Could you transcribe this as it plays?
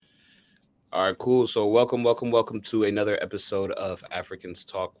All right, cool. So, welcome to another episode of Africans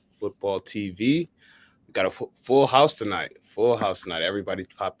Talk Football TV. We got a full house tonight. Full house tonight. Everybody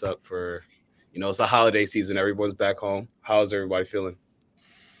popped up for, it's the holiday season. Everyone's back home. How's everybody feeling?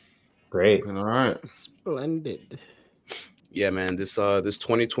 Great. All right. Splendid. Yeah, man. This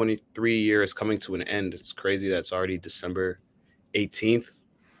 2023 year is coming to an end. It's crazy that it's already December 18th.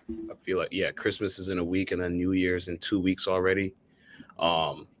 I feel like Christmas is in a week, and then New Year's in 2 weeks already.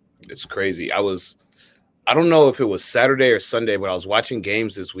 Um, it's crazy. I don't know if it was Saturday or Sunday, but I was watching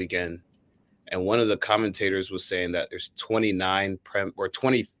games this weekend, and one of the commentators was saying that there's 29 prem or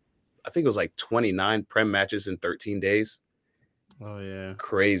 20, I think it was like 29 prem matches in 13 days. Oh yeah, I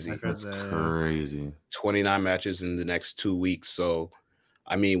Crazy. heard That's that. crazy. 29 matches in the next 2 weeks. So,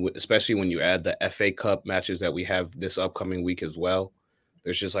 I mean, especially when you add the FA Cup matches that we have this upcoming week as well,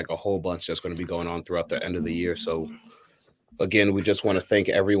 there's just like a whole bunch that's going to be going on throughout the end of the year. So, again, we just want to thank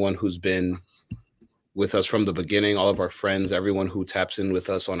everyone who's been with us from the beginning, all of our friends, everyone who taps in with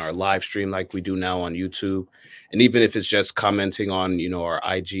us on our live stream like we do now on YouTube. And even if it's just commenting on, our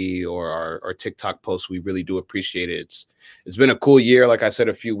IG or our TikTok posts, we really do appreciate it. It's been a cool year. Like I said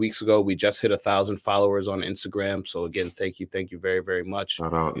a few weeks ago, we just hit 1,000 followers on Instagram. So again, thank you very, very much.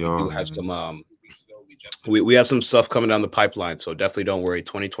 Shout out, We do y'all, have man. some we have some stuff coming down the pipeline. So definitely don't worry.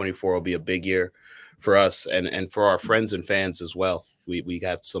 2024 will be a big year for us and for our friends and fans as well. We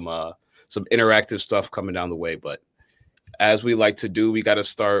got some interactive stuff coming down the way. But as we like to do, we got to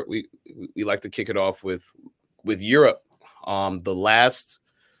start. We like to kick it off with Europe. The last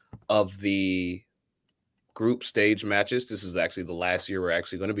of the group stage matches. This is actually the last year we're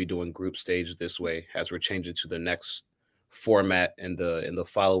actually going to be doing group stage this way, as we're changing to the next format in the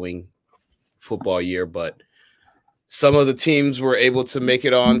following football year. But some of the teams were able to make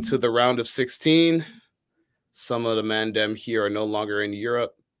it on to the round of 16. Some of the Mandem here are no longer in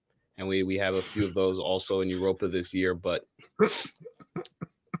Europe, and we have a few of those also in Europa this year. But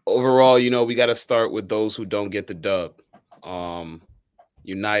overall, we got to start with those who don't get the dub.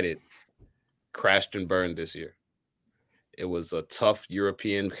 United crashed and burned this year. It was a tough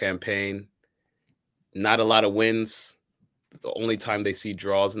European campaign. Not a lot of wins. The only time they see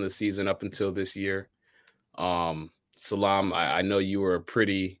draws in the season up until this year. Salam, I know you were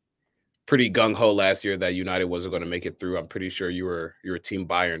pretty gung ho last year that United wasn't going to make it through. I'm pretty sure you were Team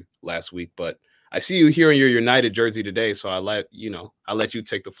Bayern last week, but I see you here in your United jersey today, so I'll let you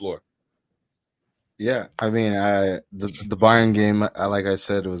take the floor. Yeah, I mean, the Bayern game, like I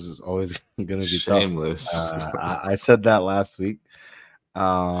said, was always going to be Shameless. tough. I said that last week.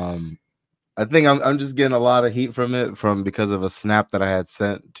 I think I'm just getting a lot of heat from it because of a snap that I had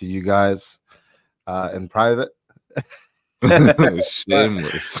sent to you guys in private.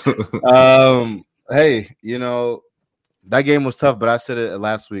 Shameless. Hey, that game was tough, but I said it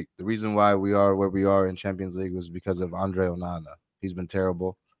last week. The reason why we are where we are in Champions League was because of Andre Onana. He's been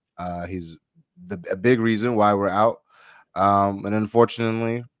terrible. He's a big reason why we're out. And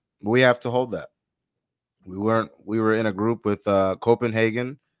unfortunately, we have to hold that. We were in a group with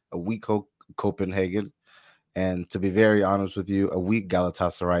Copenhagen, a weak Copenhagen, and to be very honest with you, a weak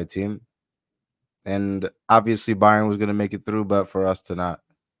Galatasaray team. And obviously Bayern was going to make it through, but for us to not,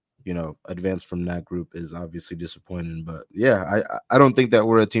 advance from that group is obviously disappointing. But yeah, I don't think that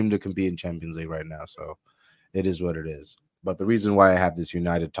we're a team to compete in Champions League right now. So it is what it is. But the reason why I have this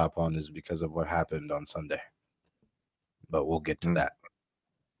United top on is because of what happened on Sunday. But we'll get to that.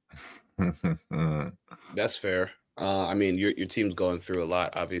 That's fair. I mean, your team's going through a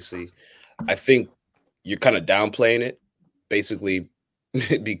lot, obviously. I think you're kind of downplaying it, basically,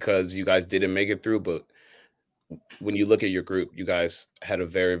 because you guys didn't make it through. But when you look at your group, you guys had a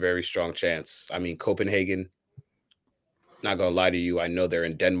very, very strong chance. I mean, Copenhagen, not gonna lie to you, I know they're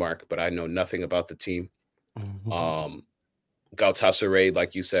in Denmark, but I know nothing about the team. Galatasaray,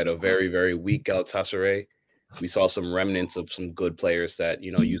 like you said, a very, very weak Galatasaray. We saw some remnants of some good players that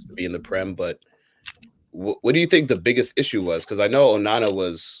used to be in the Prem. But what do you think the biggest issue was? Because I know Onana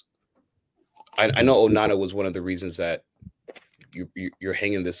was, I know Onana was one of the reasons that you're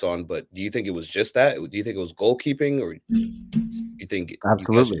hanging this on. But do you think it was just that? Do you think it was goalkeeping, or you think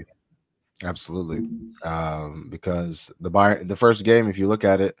Absolutely. Because the first game, if you look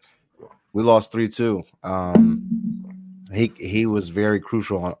at it, we lost 3-2. He was very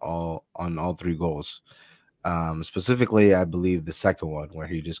crucial on all three goals. Specifically, I believe the second one where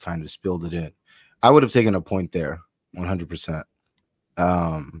he just kind of spilled it in. I would have taken a point there, 100%.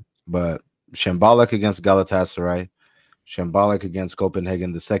 But Shambalik against Galatasaray, Shambalik against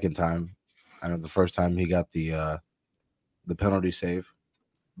Copenhagen the second time. I know the first time he got the penalty save,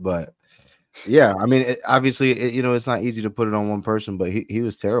 but yeah, I mean, obviously, it's not easy to put it on one person, but he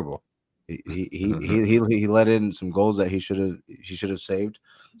was terrible. He let in some goals that he should have saved,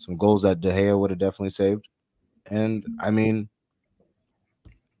 some goals that De Gea would have definitely saved, and I mean,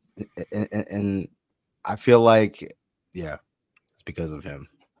 and I feel like, yeah, it's because of him.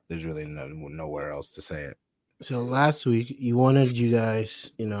 There's really nowhere else to say it. So last week you wanted you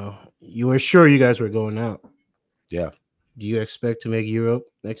guys, you were sure you guys were going out. Yeah. Do you expect to make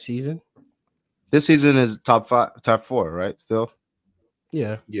Europe next season? This season is top 4, right? Still.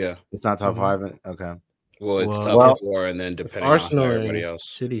 Yeah. It's not top 5. Okay. Well, it's top 4, and then depending Arsenal on how everybody else.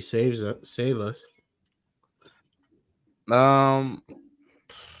 City save us. I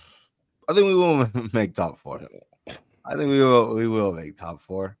think we will make top 4. I think we will make top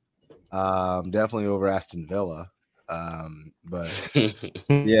 4. Definitely over Aston Villa. But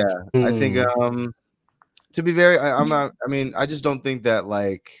yeah, I think to be very, I'm not. I mean, I just don't think that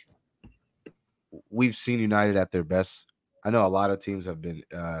like we've seen United at their best. I know a lot of teams have been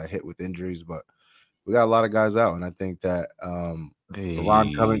hit with injuries, but we got a lot of guys out, and I think that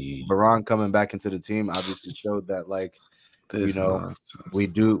Varane coming back into the team obviously showed that like we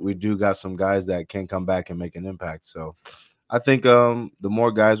do got some guys that can come back and make an impact. So I think the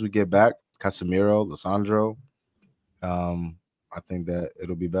more guys we get back, Casemiro, Lisandro, I think that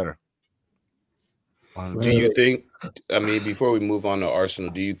it'll be better. Do you think? I mean, before we move on to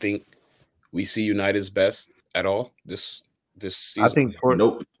Arsenal, do you think we see United's best at all this season? I think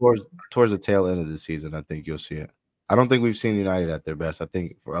towards the tail end of the season, I think you'll see it. I don't think we've seen United at their best. I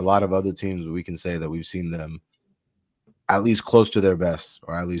think for a lot of other teams, we can say that we've seen them at least close to their best,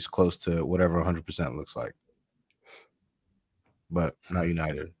 or at least close to whatever 100% looks like. But not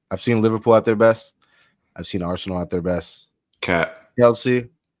United. I've seen Liverpool at their best. I've seen Arsenal at their best. Chelsea.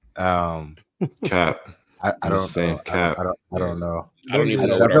 Cap. I don't know. Cap. I don't know. I don't even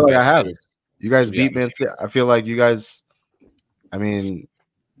know. I feel like I have. You guys beat Man City. I feel like you guys. I mean,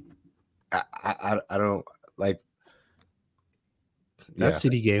 I don't like that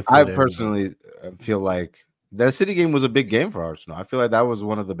City game. I personally feel like that City game was a big game for Arsenal. I feel like that was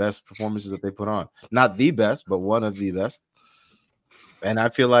one of the best performances that they put on. Not the best, but one of the best. And I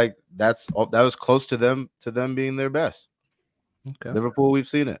feel like that was close to them being their best. Okay. Liverpool, we've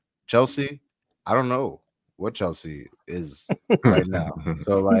seen it. Chelsea, I don't know what Chelsea is right now.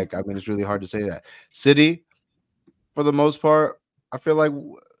 So, like, I mean, it's really hard to say that. City, for the most part, I feel like,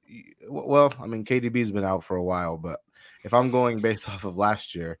 well, I mean, KDB's been out for a while, but if I'm going based off of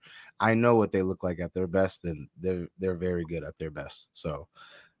last year, I know what they look like at their best, and they're very good at their best. So,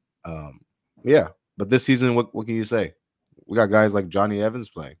 yeah. But this season, what can you say? We got guys like Johnny Evans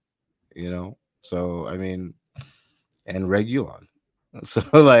playing, So, I mean, and Reguilon. So,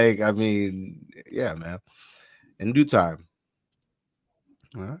 like, I mean, yeah, man. In due time.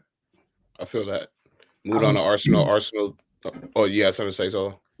 All right. I feel that. Moving on to Arsenal. Oh, you got something to say,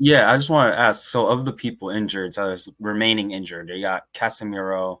 so? Yeah, I just want to ask. So, of the people injured, remaining injured, you got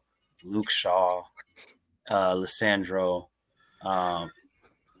Casemiro, Luke Shaw, Lisandro,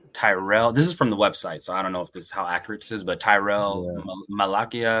 Tyrell. This is from the website, so I don't know if this is how accurate this is, but Tyrell,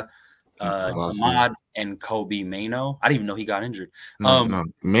 Malakia, Ahmad, and Kobe Mano. I didn't even know he got injured. No,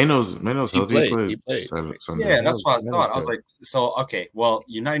 Mano's healthy. He played. Yeah, that's what I thought. I was like, so okay, well,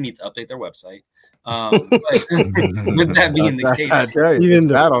 United need to update their website. With that being the case, I tell you, it's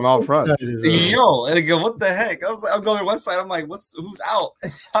bad on all fronts. Yo, and I go, what the heck? I was like, I'm going to their website. I'm like, who's out?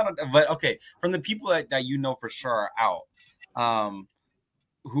 I don't know. But okay, from the people that you know for sure are out,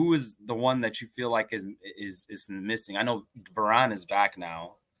 who is the one that you feel like is missing? I know Varane is back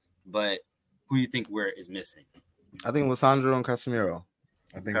now, but who do you think is missing? I think Lisandro and Casemiro.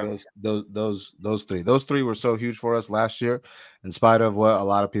 I think those three. Those three were so huge for us last year, in spite of what a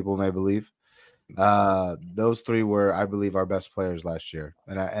lot of people may believe. Those three were, I believe, our best players last year,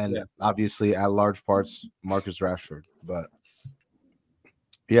 and obviously at large parts Marcus Rashford. But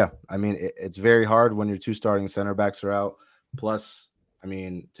yeah, I mean, it's very hard when your two starting center backs are out. Plus, I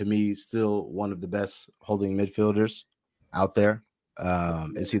mean, to me, still one of the best holding midfielders out there.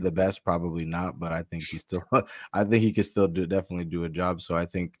 Is he the best? Probably not, but I think I think he can still definitely do a job. So I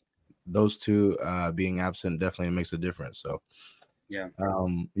think those two being absent definitely makes a difference. So yeah,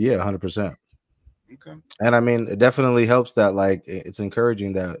 100%. Okay. And I mean, it definitely helps that, like, it's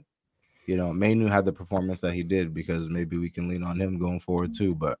encouraging that, Manu had the performance that he did, because maybe we can lean on him going forward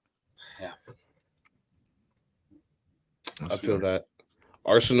too. But yeah, I feel that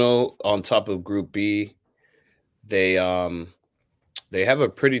Arsenal on top of Group B, they have a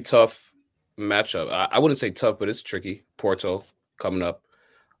pretty tough matchup. I wouldn't say tough, but it's tricky. Porto coming up.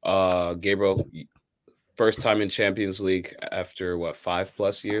 Gabriel, first time in Champions League after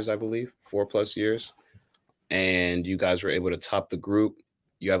 5+ years, I believe, 4+ years. And you guys were able to top the group.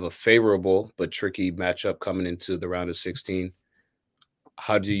 You have a favorable but tricky matchup coming into the round of 16.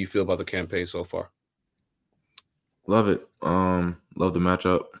 How do you feel about the campaign so far? Love it. Love the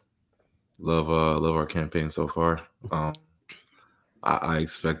matchup. Love our campaign so far. I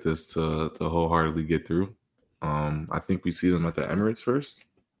expect us to wholeheartedly get through. I think we see them at the Emirates first,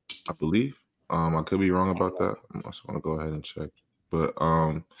 I believe. I could be wrong about that. I just want to go ahead and check. But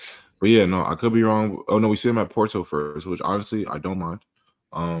yeah, no, I could be wrong. Oh no, we see them at Porto first, which honestly I don't mind.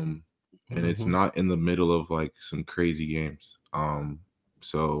 And it's not in the middle of like some crazy games.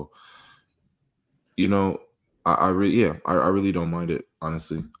 So you know, I really don't mind it,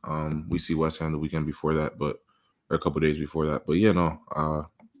 honestly. We see West Ham the weekend before that, or a couple days before that. But yeah, no,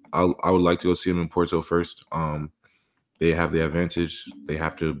 I would like to go see them in Porto first. They have the advantage. They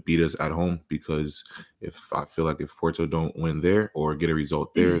have to beat us at home because if Porto don't win there or get a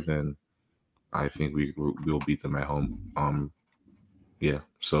result there, then I think we'll beat them at home. Yeah,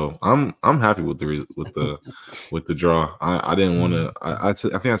 so I'm happy with the draw. I didn't want to. I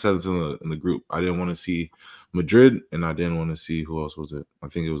think I said this in the group. I didn't want to see Madrid, and I didn't want to see who else was it. I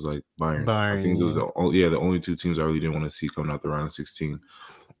think it was like Bayern. I think it was the only two teams I really didn't want to see coming out the round of 16.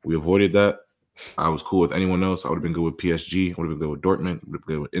 We avoided that. I was cool with anyone else. I would have been good with PSG. I would have been good with Dortmund. Would have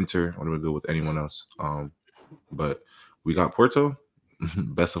been good with Inter. I would have been good with anyone else. But we got Porto.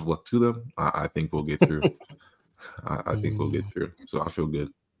 Best of luck to them. I think we'll get through. I think we'll get through. So I feel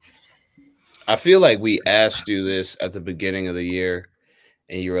good. I feel like we asked you this at the beginning of the year,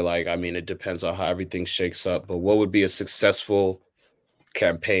 and you were like, I mean, it depends on how everything shakes up. But what would be a successful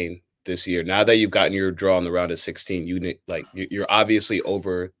campaign this year? Now that you've gotten your draw in the round of 16, you're obviously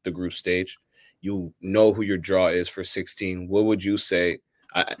over the group stage. You know who your draw is for 16. What would you say?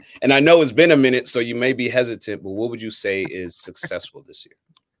 And I know it's been a minute, so you may be hesitant, but what would you say is successful this year?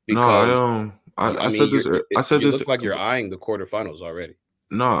 Because I said this. I said this. Look like you're eyeing the quarterfinals already.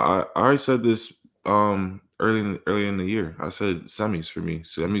 No, I already said this early in the year. I said semis for me.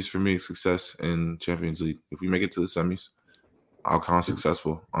 Semis for me, success in Champions League. If we make it to the semis, I'll count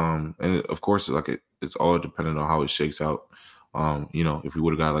successful. And of course, it's all dependent on how it shakes out. If we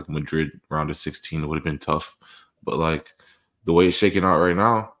would have got like Madrid round of 16, it would have been tough. But like the way it's shaking out right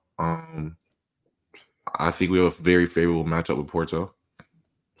now, I think we have a very favorable matchup with Porto.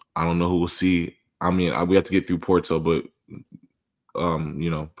 I don't know who we'll see. I mean, we have to get through Porto, but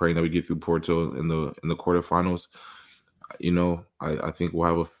praying that we get through Porto in the quarterfinals. I think we'll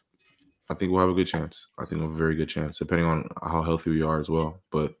have a good chance. I think we'll have a very good chance, depending on how healthy we are as well.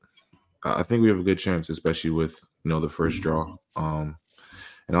 But I think we have a good chance, especially with the first draw. And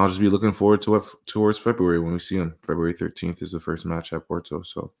I'll just be looking forward to it towards February when we see them. February 13th is the first match at Porto.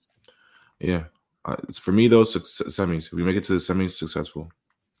 So yeah, it's for me those semis. If we make it to the semis, successful.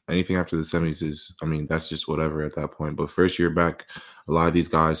 Anything after the semis that's just whatever at that point. But first year back, a lot of these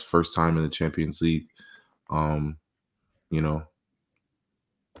guys, first time in the Champions League. Yeah,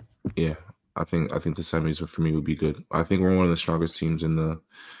 I think the semis for me would be good. I think we're one of the strongest teams in the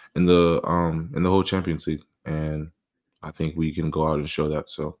whole Champions League, and I think we can go out and show that.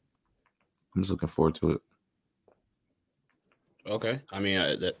 So I'm just looking forward to it. Okay, I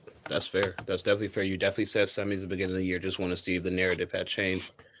mean that's fair. That's definitely fair. You definitely said semis at the beginning of the year. Just want to see if the narrative had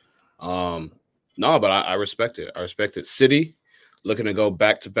changed. No, but I respect it. I respect it. City looking to go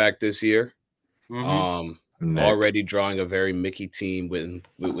back to back this year. Already drawing a very Mickey team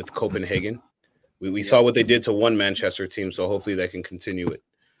with Copenhagen. We saw what they did to one Manchester team, so hopefully they can continue it.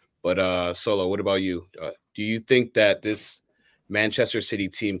 But Solo, what about you? Do you think that this Manchester City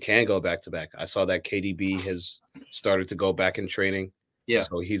team can go back to back? I saw that KDB has started to go back in training. Yeah.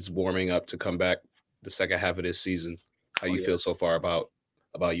 So he's warming up to come back the second half of this season. How you feel so far about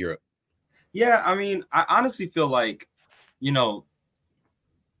Europe? Yeah, I mean, I honestly feel like, in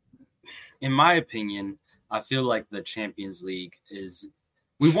my opinion, I feel like the Champions League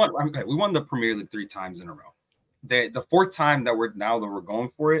we won the Premier League 3 times in a row. The fourth time that we're going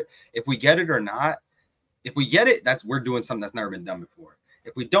for it. If we get it or not, if we get it, we're doing something that's never been done before.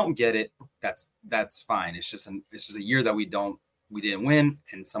 If we don't get it, that's fine. It's just a year that we didn't win,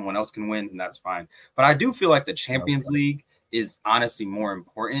 and someone else can win, and that's fine. But I do feel like the Champions League is honestly more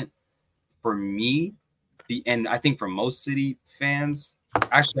important for me, and I think for most City fans.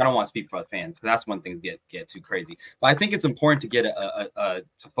 Actually, I don't want to speak for the fans. That's when things get too crazy. But I think it's important to get to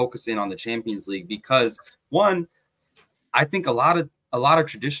focus in on the Champions League because one, I think a lot of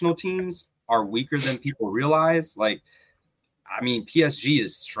traditional teams are weaker than people realize. Like, I mean, PSG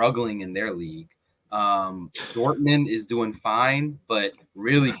is struggling in their league. Dortmund is doing fine, but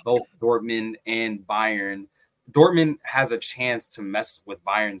really both Dortmund and Bayern, Dortmund has a chance to mess with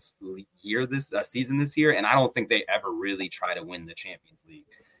Bayern's season this year, and I don't think they ever really try to win the Champions League.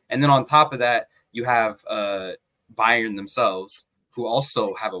 And then on top of that, you have Bayern themselves, who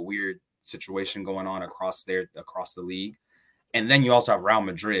also have a weird situation going on across the league. And then you also have Real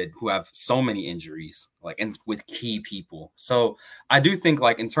Madrid, who have so many injuries, like, and with key people. So I do think,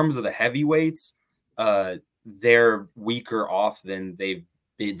 like, in terms of the heavyweights, they're weaker off than they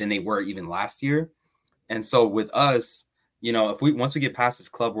were even last year. And so with us, you know, once we get past this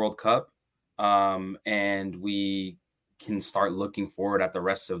Club World Cup, and we can start looking forward at the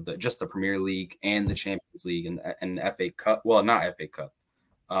rest of the Premier League and the Champions League and the FA Cup. Well, not FA Cup.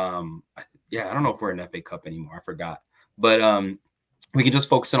 I don't know if we're in FA Cup anymore. I forgot. But we can just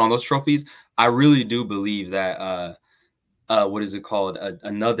focus in on those trophies. I really do believe that what is it called?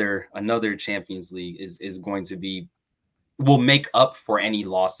 Another Champions League is going to will make up for any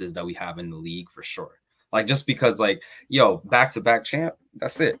losses that we have in the league for sure. Like, just because, like, back-to-back champ,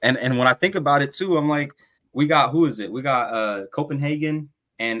 that's it. And when I think about it too, I'm like, we got Copenhagen,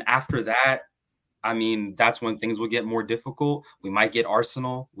 and after that, I mean, that's when things will get more difficult. We might get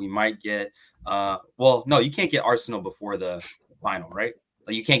Arsenal. We might get no, you can't get Arsenal before the final, right?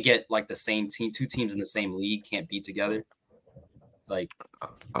 Like, you can't get, like, the same team, two teams in the same league can't be together. Like,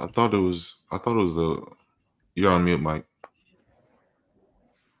 I thought it was you're on mute, Mike.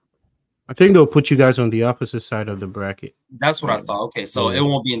 I think they'll put you guys on the opposite side of the bracket. That's what I thought. Okay, so it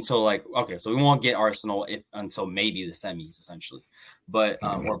won't be until so we won't get Arsenal until maybe the semis, essentially, but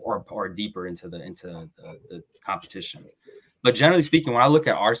or deeper into the competition. But generally speaking, when I look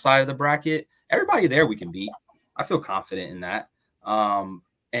at our side of the bracket, everybody there we can beat. I feel confident in that.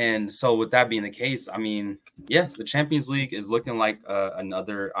 And so with that being the case, I mean, yeah, the Champions League is looking like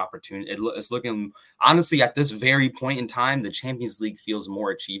another opportunity. It's looking, honestly, at this very point in time, the Champions League feels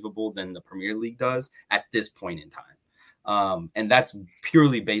more achievable than the Premier League does at this point in time. And that's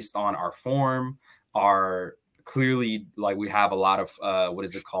purely based on our form, clearly, like, we have a lot of,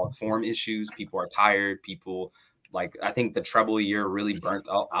 form issues. People are tired. People, like, I think the treble year really burnt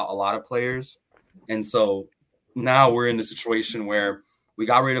out a lot of players. And so now we're in the situation where we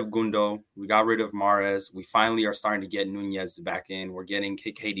got rid of Gundo. We got rid of Mahrez. We finally are starting to get Nunez back in. We're getting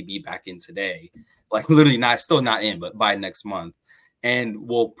KDB back in today. Like, literally still not in, but by next month. And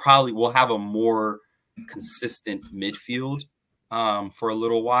we'll have a more consistent midfield for a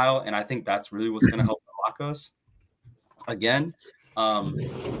little while. And I think that's really what's going to help unlock us again. And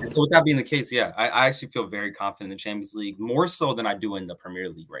so with that being the case, yeah, I actually feel very confident in the Champions League, more so than I do in the Premier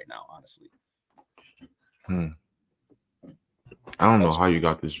League right now, honestly. I don't know how you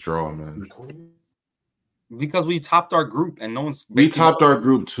got this draw, man. Because we topped our group, and no one's. We topped our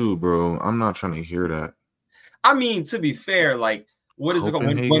group too, bro. I'm not trying to hear that. I mean, to be fair, like, what is it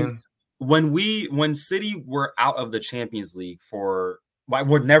called? When City were out of the Champions League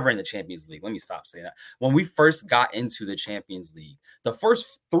we're never in the Champions League. Let me stop saying that. When we first got into the Champions League, the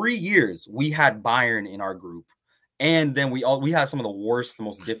first 3 years we had Bayern in our group, and then we had some of the worst, the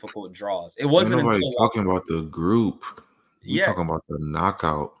most difficult draws. It wasn't until talking about the group. We're talking about the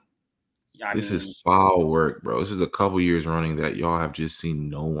knockout. This is foul work, bro. This is a couple years running that y'all have just seen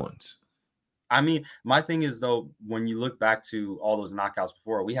no one's. I mean, my thing is, though, when you look back to all those knockouts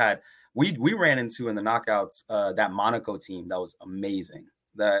before, we ran into in the knockouts that Monaco team that was amazing.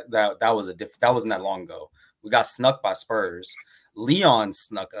 That wasn't that long ago. We got snuck by Spurs. Lyon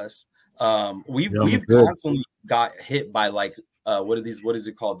snuck us. We've constantly got hit by, like, what is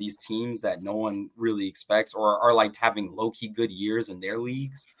it called? These teams that no one really expects, or are like having low-key good years in their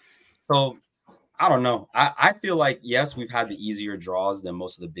leagues. So I don't know. I feel like, yes, we've had the easier draws than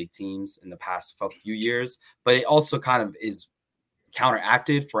most of the big teams in the past few years, but it also kind of is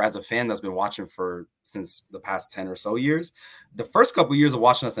counteracted for, as a fan that's been watching since the past 10 or so years. The first couple of years of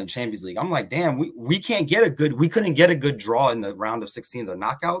watching us in Champions League, I'm like, damn, we couldn't get a good draw in the round of 16 of the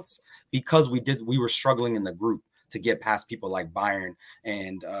knockouts because we were struggling in the group to get past people like Bayern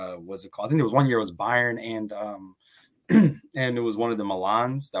and what's it called? I think there was one year it was Bayern and and it was one of the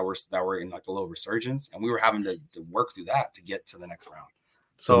Milans that were in, like, a little resurgence, and we were having to work through that to get to the next round.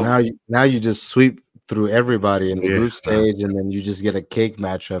 So now you just sweep through everybody in the group stage, and then you just get a cake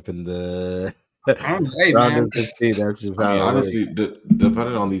matchup in the round of 15. That's just how. Honestly,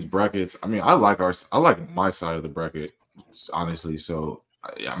 depending on these brackets, I mean, I like my side of the bracket, honestly. So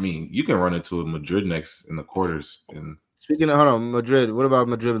I mean, you can run into Madrid next in the quarters. And speaking of Madrid, what about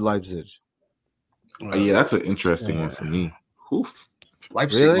Madrid-Leipzig? Yeah, that's an interesting one for me. Oof.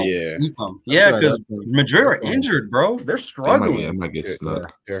 Leipzig, really? Yeah, because Madrid are injured, bro. They're struggling. They might get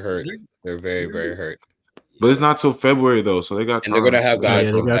snuck. They're hurt. They're very, very hurt. But it's not till February though, so they got time. And they're gonna have guys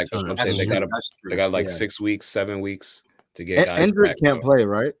Yeah, they come got back. That's what I'm time. saying. They got like Yeah. 6 weeks, 7 weeks to get guys Endrick back. can't play,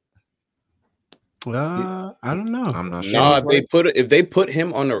 right? I don't know. I'm not sure. No, if they put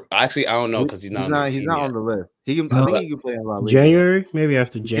him on the actually I don't know because he's not on the He's team not yet. on the list. I think he can play in La Liga. January, maybe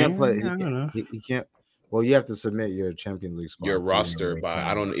after He January. can't play. I don't know. He can't. Well, you have to submit your Champions League squad. Your for roster him, by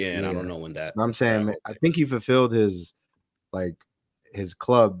I don't know when that. I'm saying I think he fulfilled his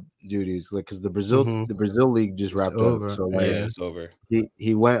club duties, like because the Brazil league just wrapped over. up. So Yeah, it's over.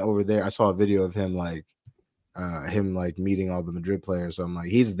 he went over there. I saw a video of him meeting all the Madrid players. So I'm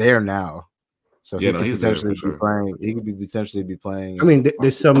like, he's there now. So he could potentially be playing. He could potentially be playing. I mean,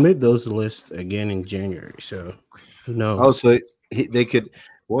 they submit those lists again in January, so who knows? Oh, so they could.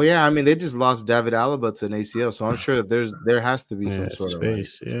 Well, yeah. I mean, they just lost David Alaba to an ACL, so I'm sure there has to be some sort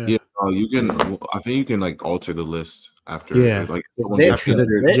space. of yeah. You can. I think you can like alter the list after. Yeah. Like after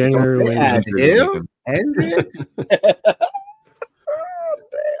the January they add him.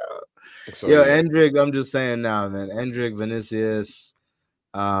 Yo, Endrick, I'm just saying now, man. Endrick, Vinicius,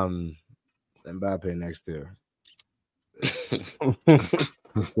 Mbappe next year. It's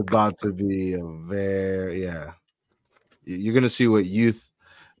about to be a very You're gonna see what youth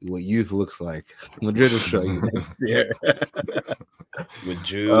looks like. Madrid will show you next year. With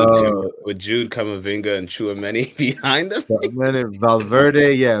Jude, Camavinga, and Tchouaméni behind them.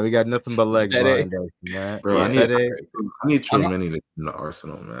 Valverde, we got nothing but legs behind us, man. Bro, I need Tchouaméni to come to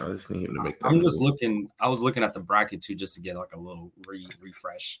Arsenal, man. I just need him to make that. I was looking at the bracket too, just to get like a little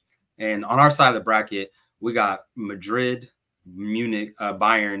refresh. And on our side of the bracket, we got Madrid, Munich,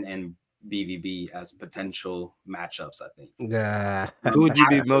 Bayern, and BVB as potential matchups. I think. Yeah. Who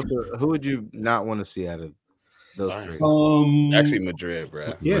would you not want to see out of those three? Actually, Madrid,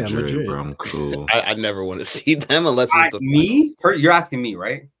 bro. Yeah, Madrid. Bro, I'm cool. I never want to see them unless it's me. You're asking me,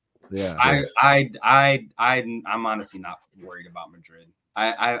 right? Yeah. I'm honestly not worried about Madrid.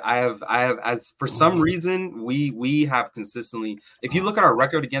 I have as for some reason we have consistently. If you look at our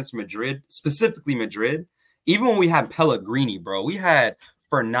record against Madrid, specifically Madrid, even when we had Pellegrini, bro, we had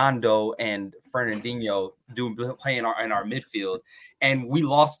Fernando and Fernandinho playing in our midfield, and we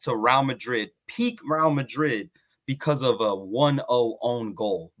lost to Real Madrid, peak Real Madrid, because of a 1-0 own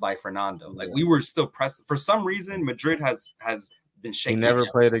goal by Fernando. Like we were still pressing. For some reason, Madrid has been shaking. He never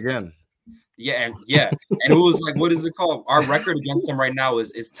played again. Yeah, and it was like, what is it called? Our record against them right now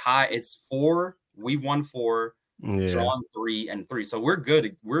is tie. It's 4. We won 4, drawn 3, and 3. So we're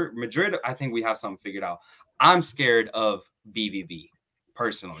good. We're Madrid. I think we have something figured out. I'm scared of BVB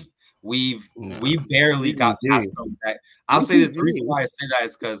personally. We barely got past them. I'll say this. The reason why I say that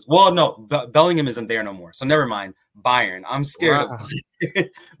is because, Bellingham isn't there no more. So never mind. Bayern. I'm scared of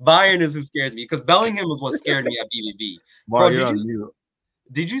Bayern is who scares me, because Bellingham was what scared me at BVB. Bro,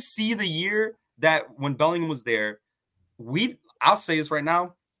 did you see the year that when Bellingham was there? I'll say this right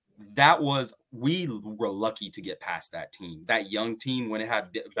now. We were lucky to get past that team, that young team, when it had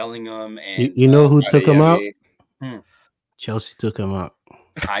Bellingham and you know who took him out? Chelsea took him out.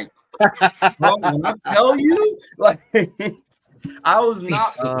 Bro, when I tell you, like, I was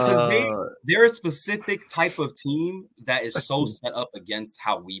not, because they're a specific type of team that is so set up against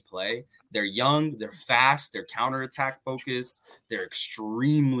how we play. They're young, they're fast, they're counterattack focused, they're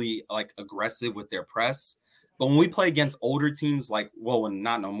extremely like aggressive with their press. But when we play against older teams, like,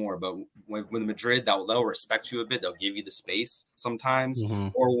 not no more, but with Madrid, they'll respect you a bit. They'll give you the space sometimes.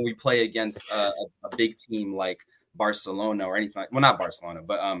 Or when we play against a big team like Barcelona or anything, well, not Barcelona,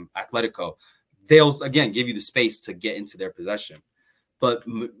 but Atletico, they'll again give you the space to get into their possession. But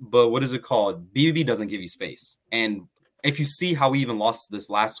what is it called? BVB doesn't give you space. And if you see how we even lost this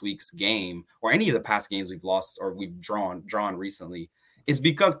last week's game, or any of the past games we've lost or we've drawn recently, it's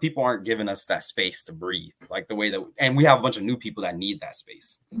because people aren't giving us that space to breathe, like the way that, and we have a bunch of new people that need that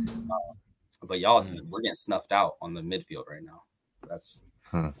space. But y'all, we're getting snuffed out on the midfield right now. That's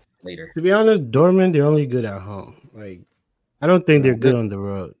later. To be honest, Dortmund, they're only good at home. Like, I don't think they're good on the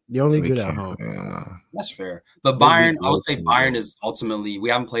road. They're only good at home. That's fair. But Bayern, I would say Bayern is ultimately,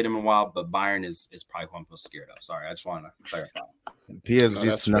 we haven't played them in a while, but Bayern is probably who I'm most scared of. Sorry, I just wanted to clarify.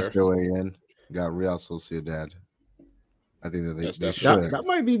 PSG snuck their way in, got Real Sociedad. I think that they should. That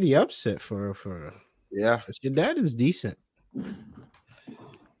might be the upset for your dad is decent.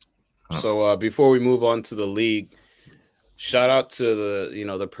 So before we move on to the league, shout out to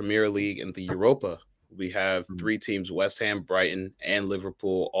the Premier League and the Europa. We have 3 teams: West Ham, Brighton, and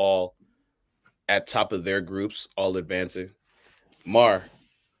Liverpool, all at top of their groups, all advancing. Mar,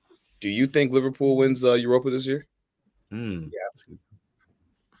 do you think Liverpool wins Europa this year?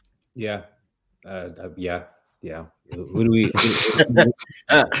 Yeah. Who do we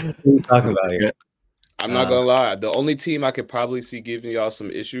talk about here? I'm not gonna lie. The only team I could probably see giving y'all some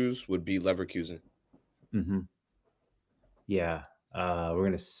issues would be Leverkusen. Mm-hmm. Yeah, we're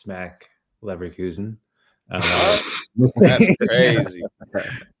gonna smack Leverkusen. That's crazy.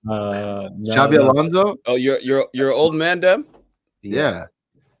 Xabi Alonso. Oh, you're old man, them. Yeah.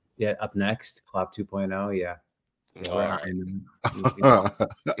 Up next, Klopp 2.0. Yeah. All right.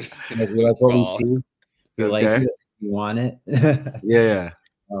 We like what we see. We like it. We want it. Yeah.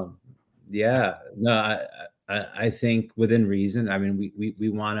 Yeah. No, I think within reason. I mean, we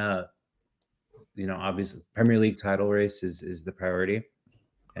want to, obviously Premier League title race is the priority,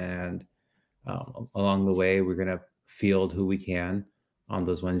 and along the way we're gonna field who we can on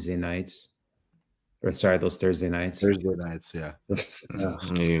those Wednesday nights, or sorry, those Thursday nights. Yeah.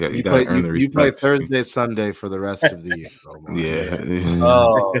 You play Thursday, Sunday for the rest of the year.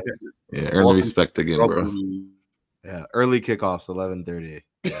 Earn the respect again, bro. Yeah, early kickoffs, 11:30.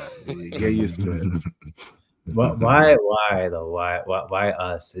 Yeah, you get used to it. Why though? Why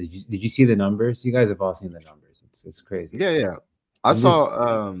us? Did you see the numbers? You guys have all seen the numbers. It's crazy. Yeah. I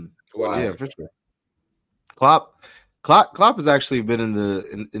saw. Yeah, for sure. Klopp has actually been in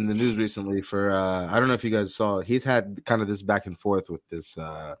the news recently for. I don't know if you guys saw. He's had kind of this back and forth with this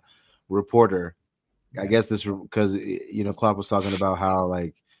reporter. I guess this because Klopp was talking about how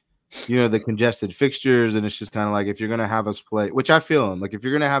the congested fixtures, and it's just kind of like if you're gonna have us play, which I feel him, like if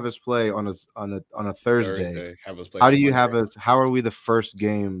you're gonna have us play on a Thursday, have us play how do you have us? How are we the first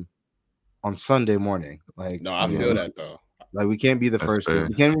game on Sunday morning? Like, no, I feel that though. Like we can't be the first game.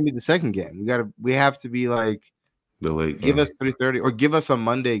 We can't even be the second game. We have to be like the late. Give us 3:30 or give us a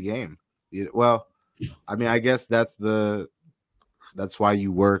Monday game. Well, I mean, I guess that's why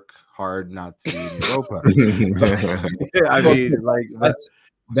you work hard not to be in Europa. I mean, like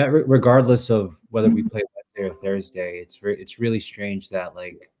that regardless of whether we play Wednesday or Thursday, it's really strange that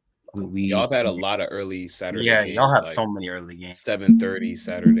y'all have had a lot of early Saturday. Yeah, games, y'all have so many early games. 7:30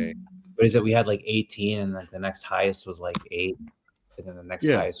 Saturday. What is it? We had 18, and the next highest was 8, and then the next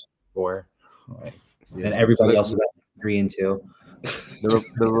highest was 4. Right. Yeah. And everybody else was at 3 and 2.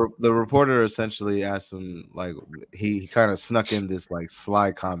 The reporter essentially asked him, he kind of snuck in this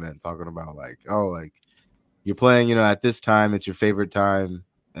sly comment talking about you're playing, at this time, it's your favorite time,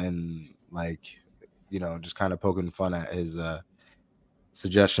 and just kind of poking fun at his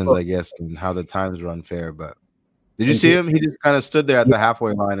suggestions, I guess, and how the times were unfair. But did you see him? He just kind of stood there at the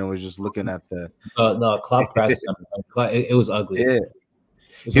halfway line and was just looking at the Klopp pressed him. It was ugly. Yeah.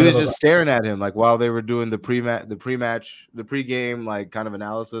 He was just staring at him while they were doing the pregame kind of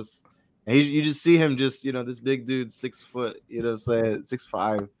analysis. And you just see him this big dude, 6 foot,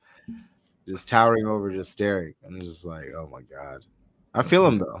 6'5", just towering over, just staring. And it's just oh my God. I feel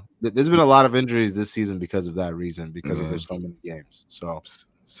him though. There's been a lot of injuries this season because of that reason, because of there's so many games. So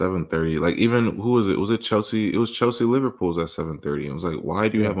 7:30, even who was it? Was it Chelsea? It was Chelsea Liverpool's at 7:30. It was why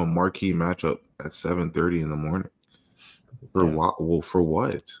do you have a marquee matchup at 7:30 in the morning? For what? Well, for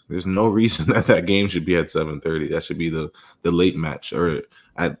what? There's no reason that game should be at 7:30. That should be the late match, or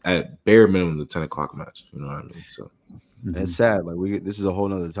at bare minimum the 10 o'clock match. You know what I mean? So it's sad. This is a whole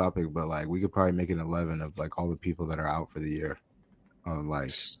nother topic, but we could probably make an 11 of all the people that are out for the year.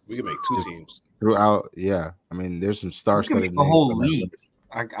 We could make 2 teams throughout. Yeah, I mean, there's some star-studded the whole league.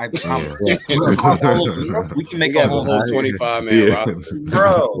 We can make a whole 25-man roster,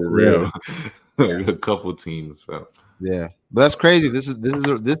 bro. Real. A couple teams, bro. Yeah, but that's crazy. This is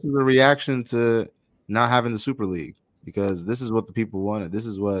a reaction to not having the Super League, because this is what the people wanted. This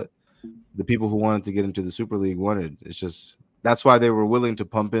is what the people who wanted to get into the Super League wanted. It's just that's why they were willing to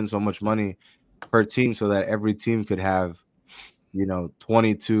pump in so much money per team, so that every team could have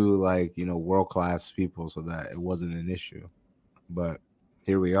 22 world class people, so that it wasn't an issue. But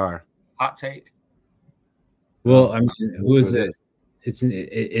here we are. Hot take. Well, I mean, who is it? Is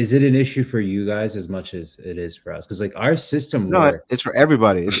it an issue for you guys as much as it is for us? Because our system, it's for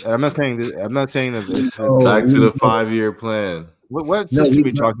everybody. I'm not saying this. I'm not saying that. Back to the 5-year plan. What system are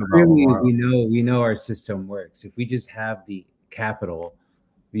you talking about? We know our system works. If we just have the capital,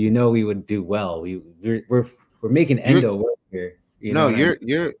 we would do well. We're making endo work here.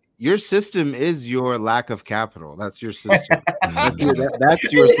 Your system is your lack of capital. That's your system.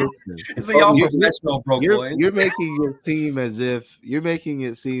 That's your system. It's y'all professional, bro, boys. You're making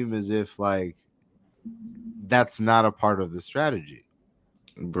it seem as if that's not a part of the strategy.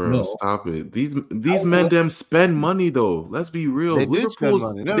 Bro, stop it. These men them spend money though. Let's be real. They do spend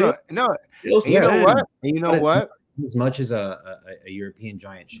money. No. You know what? As much as a European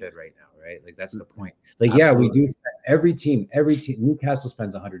giant should right now, right? That's the point. We do. Every team. Newcastle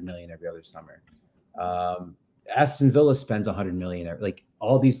spends 100 million every other summer. Aston Villa spends 100 million.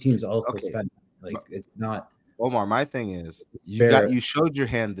 All these teams also spend. Like it's not. Omar, my thing is fair. you showed your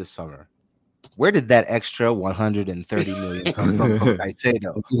hand this summer. Where did that extra 130 million come from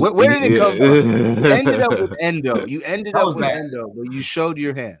Caicedo? Where did it come from? You ended up with Endo. But you showed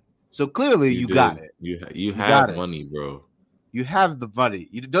your hand. So clearly you got it. You have money, bro. You have the money.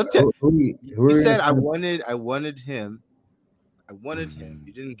 You don't tell. You said I wanted him. I wanted him.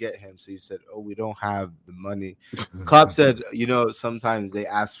 You didn't get him, so you said, "Oh, we don't have the money." Klopp said, sometimes they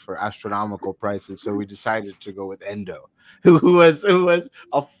ask for astronomical prices, so we decided to go with Endo, who was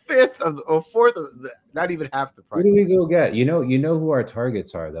a fifth or fourth of not even half the price. Who do we go get? You know who our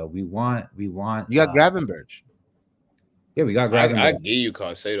targets are, though. We want. You got Gravenberch. Yeah, we got Gravenberch. I give you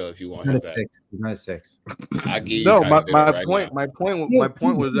Caicedo if you want him back. He's not a 6. I give you. No, my point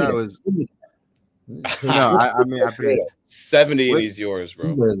was that was. No, I mean, I forget. 70 and he's yours,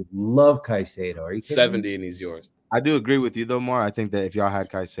 bro. Love Caicedo. Are you kidding 70 me? and he's yours. I do agree with you though, Mar. I think that if y'all had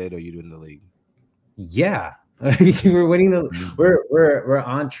Caicedo, you'd win the league. Yeah, we're winning we're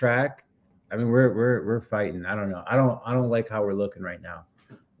on track. I mean, we're fighting. I don't know. I don't like how we're looking right now.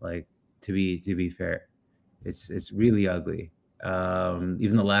 Like to be fair, it's really ugly.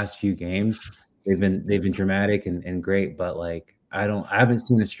 Even the last few games, they've been dramatic and great, but like I haven't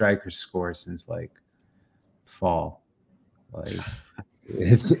seen a striker score since like fall. Like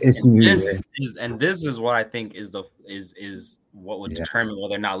it's new. This is what I think is what would determine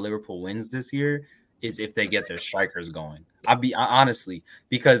whether or not Liverpool wins this year is if they get their strikers going. Honestly,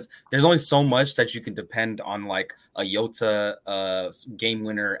 because there's only so much that you can depend on, like a Jota game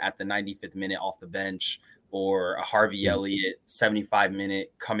winner at the 95th minute off the bench, or a Harvey Elliott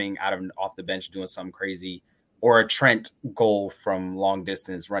 75-minute coming off the bench doing something crazy, or a Trent goal from long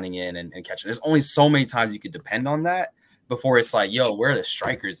distance running in and catching. There's only so many times you could depend on that before it's like, yo, where are the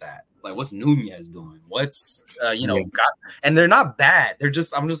strikers at? Like, what's Nunez doing? What's and they're not bad.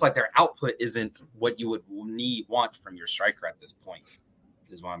 I'm just like, their output isn't what you would want from your striker at this point.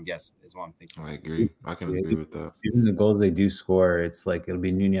 Is what I'm guessing. Is what I'm thinking. I agree. I can agree with that. Even the goals they do score, it's like it'll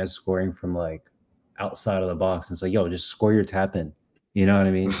be Nunez scoring from like outside of the box. And it's like, yo, just score your tap in. You know what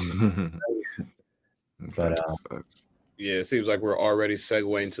I mean? But yeah, it seems like we're already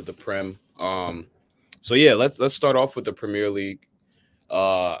segueing to the Prem. So yeah, let's start off with the Premier League.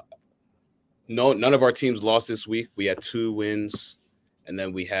 No, none of our teams lost this week. We had 2 wins, and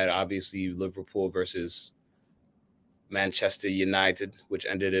then we had obviously Liverpool versus Manchester United, which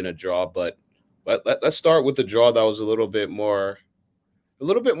ended in a draw. But let's start with the draw that was a little bit more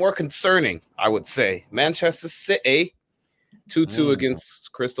concerning, I would say. Manchester City 2-2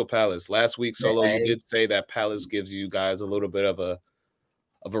 against Crystal Palace last week. Solo, you did say that Palace gives you guys a little bit of a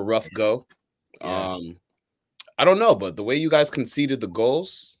rough go. Yeah. I don't know, but the way you guys conceded the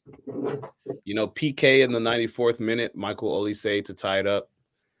goals, PK in the 94th minute, Michael Olise to tie it up.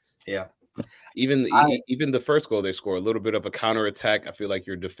 Yeah. Even the first goal they score, a little bit of a counterattack. I feel like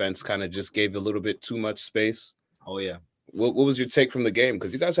your defense kind of just gave a little bit too much space. Oh yeah. What was your take from the game?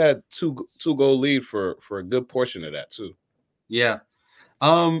 Because you guys had a two goal lead for a good portion of that too. Yeah.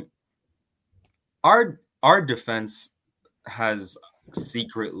 Our defense has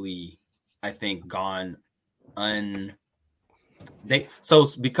secretly, I think, gone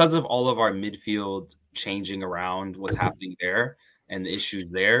because of all of our midfield changing around, what's happening there and the issues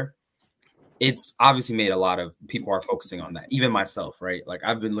there, it's obviously made a lot of people are focusing on that, even myself, right? Like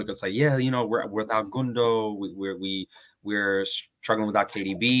I've been looking, it's like, we're without Gundo, we're struggling without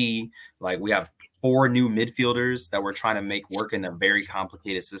KDB, like we have 4 new midfielders that we're trying to make work in a very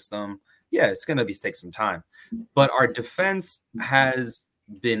complicated system. Yeah, it's gonna take some time, but our defense has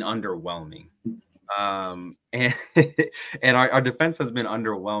been underwhelming. And our defense has been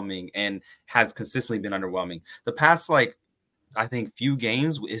underwhelming and has consistently been underwhelming. The past, I think few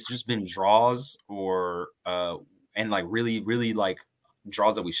games, it's just been draws or and really, really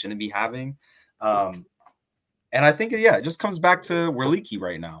draws that we shouldn't be having. And I think, it just comes back to we're leaky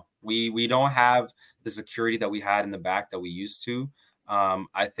right now. We don't have the security that we had in the back that we used to.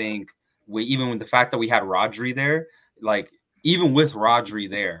 I think even with the fact that we had Rodri there, even with Rodri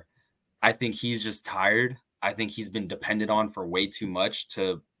there, I think he's just tired. I think he's been depended on for way too much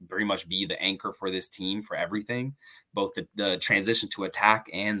to very much be the anchor for this team for everything, both the transition to attack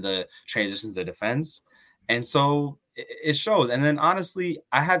and the transition to defense. And so it shows. And then honestly,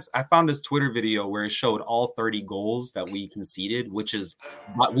 I found this Twitter video where it showed all 30 goals that we conceded, which is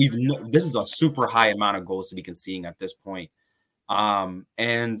this is a super high amount of goals to be conceding at this point.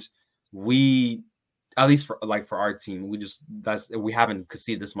 And we, at least for our team, we haven't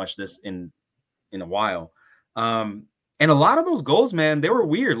conceded this much in a while. And a lot of those goals, man, they were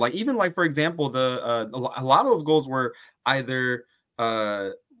weird. For example, a lot of those goals were either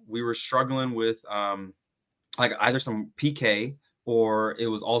we were struggling with like either some PK or it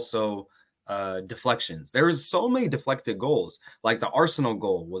was also deflections. There was so many deflected goals. Like the Arsenal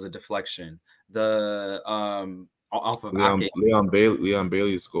goal was a deflection. The off of Leon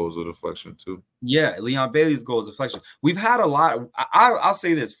Bailey's goal was a deflection too. Yeah, Leon Bailey's goal is a deflection. We've had a lot. I'll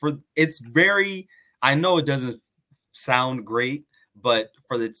say this I know it doesn't sound great, but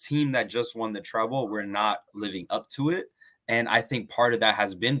for the team that just won the treble, we're not living up to it. And I think part of that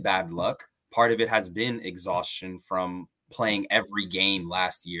has been bad luck. Part of it has been exhaustion from playing every game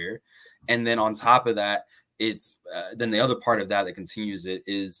last year. And then on top of that, it's then the other part of that continues it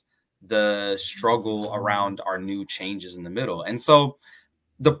is the struggle around our new changes in the middle. And so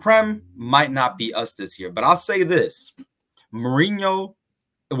the Prem might not be us this year, but I'll say this. Mourinho,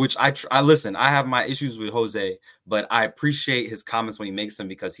 which I listen, I have my issues with Jose, but I appreciate his comments when he makes them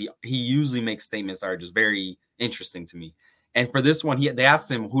because he usually makes statements that are just very interesting to me. And for this one, they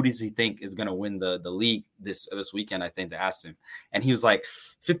asked him, who does he think is going to win the league this weekend? I think they asked him. And he was like,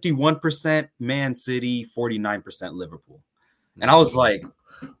 51% Man City, 49% Liverpool. And I was like,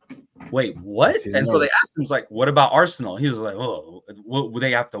 wait, what? And so they asked him, like, what about Arsenal? He was like, oh,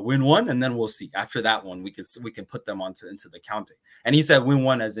 they have to win one, and then we'll see. After that one, we can put them into the counting. And he said win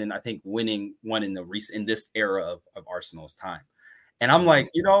one as in, I think, winning one in this era of Arsenal's time. And I'm like,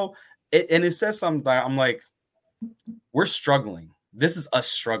 it says something that I'm like, we're struggling. This is us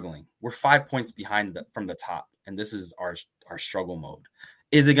struggling. We're 5 points behind from the top, and this is our struggle mode.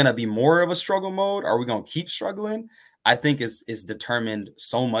 Is it going to be more of a struggle mode? Are we going to keep struggling? I think is determined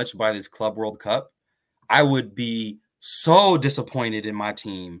so much by this Club World Cup. I would be so disappointed in my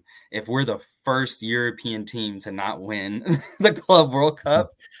team if we're the first European team to not win the Club World Cup.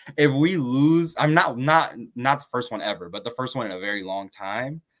 If we lose, I'm not the first one ever, but the first one in a very long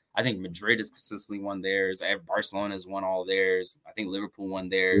time. I think Madrid has consistently won theirs. Barcelona has won all theirs. I think Liverpool won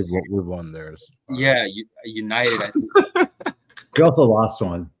theirs. We've won theirs. Yeah, United. I think. We also lost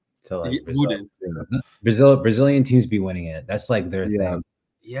one to like Brazil. Brazilian teams be winning it. That's like their thing.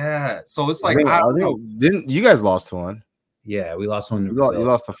 Yeah. So it's like didn't you guys lost one? Yeah, we lost one. You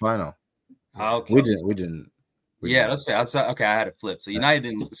lost the final. Okay. We didn't. Yeah, let's say okay. I had it flipped. So United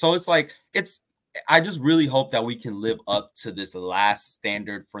didn't. So it's like I just really hope that we can live up to this last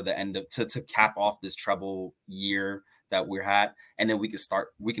standard for the end of to cap off this treble year that we're at, and then we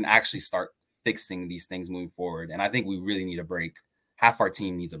can actually start fixing these things moving forward. And I think we really need a break. Half our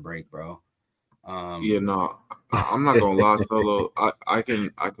team needs a break, bro. I'm not gonna lie, Solo. I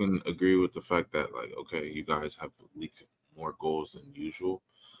can agree with the fact that, like, okay, you guys have leaked more goals than usual,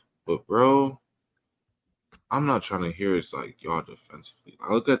 but bro, I'm not trying to hear it's like y'all defensively.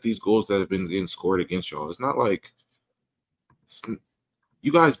 I look at these goals that have been getting scored against y'all. It's not like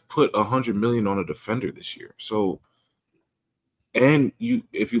you guys put 100 million on a defender this year. So, and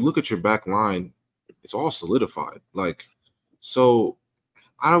if you look at your back line, it's all solidified. Like, so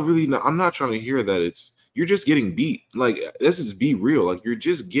I'm not trying to hear that you're just getting beat. Like, this is be real. Like, you're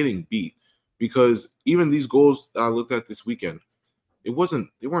just getting beat because even these goals that I looked at this weekend, they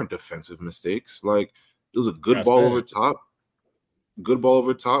weren't defensive mistakes. Like, it was a good ball over top. Good ball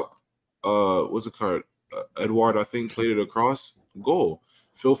over top. What's it called? Edouard, I think, played it across. Goal.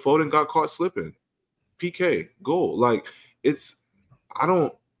 Phil Foden got caught slipping. PK. Goal. Like, it's. I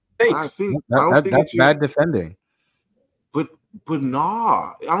don't. Thanks. I don't think that's bad defending. But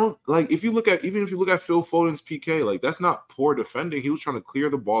nah, I don't like. If you look at Phil Foden's PK, like, that's not poor defending. He was trying to clear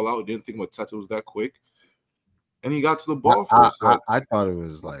the ball out. Didn't think Mateta was that quick, and he got to the ball first. I thought it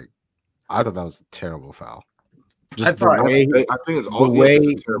was like. I thought that was a terrible foul. I think it's all the way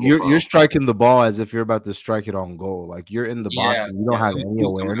you're striking the ball as if you're about to strike it on goal. Like, you're in the box and you don't have any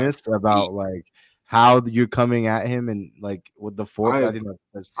awareness about like how you're coming at him and like with the fork.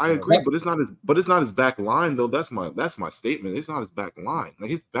 I agree, but it's not his back line though. That's my statement. It's not his back line.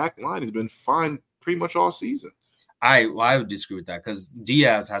 Like, his back line has been fine pretty much all season. I would disagree with that because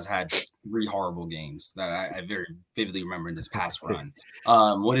Diaz has had 3 horrible games that I very vividly remember in this past run.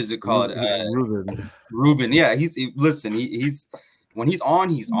 What is it called? Ruben. Yeah, he's when he's on,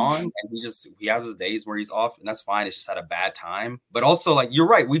 and he has his days where he's off, and that's fine. It's just at a bad time. But also, like, you're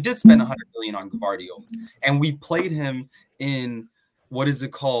right, we did spend 100 million on Gvardiol, and we played him in. What is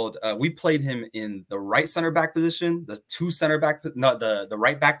it called? We played him in the right center back position, the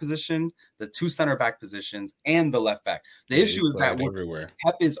right back position, the 2 center back positions, and the left back. The issue is that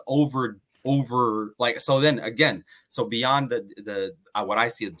Pep is over like, so then again, so beyond the what I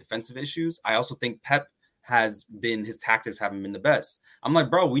see as defensive issues, I also think Pep his tactics haven't been the best. I'm like,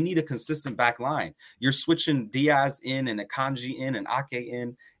 bro, we need a consistent back line. You're switching Diaz in and Akanji in and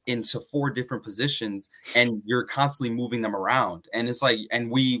Ake into 4 different positions, and you're constantly moving them around. And it's like, and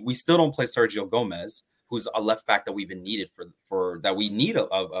we still don't play Sergio Gomez, who's a left back that we've been needed for that we need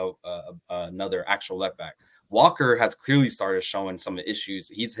another actual left back. Walker has clearly started showing some issues.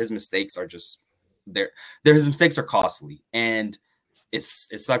 His mistakes are just his mistakes are costly, and it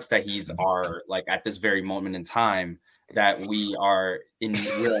sucks that he's like at this very moment in time that we are in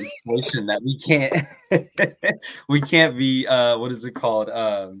real situation that we can't be what is it called?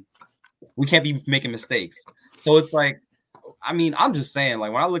 We can't be making mistakes. So it's like, I mean, I'm just saying,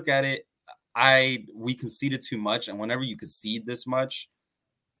 like, when I look at it, we conceded too much, and whenever you concede this much,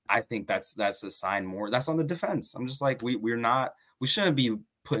 I think that's a sign more. That's on the defense. I'm just like, we shouldn't be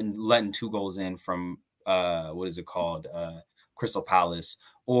letting 2 goals in from what is it called? Crystal Palace,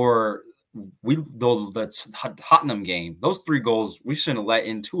 or the Tottenham game. Those 3 goals, we shouldn't let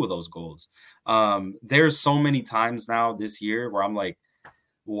in 2 of those goals. There's so many times now this year where I'm like,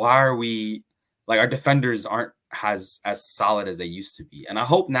 why are we like, our defenders aren't as solid as they used to be? And I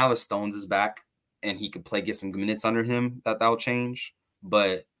hope now that Stones is back and he could get some minutes under him, that'll change.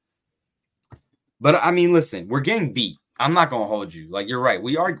 But I mean, listen, we're getting beat. I'm not gonna hold you. Like, you're right.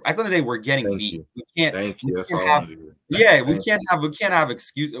 We are, at the end of the day, we're getting beat. We can't. Thank you. That's all have, I'm doing. Yeah, we can't have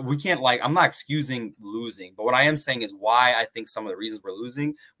excuse. We can't, like, I'm not excusing losing, but what I am saying is why I think some of the reasons we're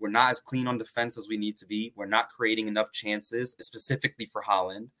losing, we're not as clean on defense as we need to be. We're not creating enough chances, specifically for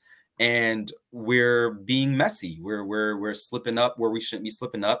Haaland, and we're being messy. We're slipping up where we shouldn't be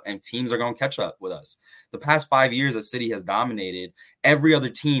slipping up, and teams are going to catch up with us. The past 5 years that City has dominated, every other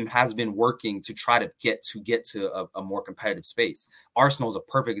team has been working to try to get to a more competitive space. Arsenal is a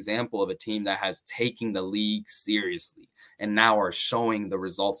perfect example of a team that has taken the league seriously and now are showing the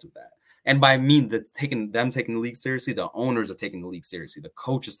results of that. And by that's taking the league seriously, the owners are taking the league seriously, the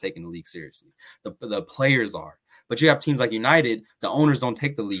coach is taking the league seriously, the players are. But you have teams like United, the owners don't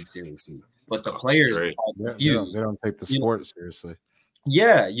take the league seriously, but the players are confused. They don't take the sport seriously.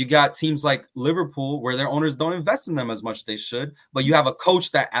 Yeah, you got teams like Liverpool where their owners don't invest in them as much as they should, but you have a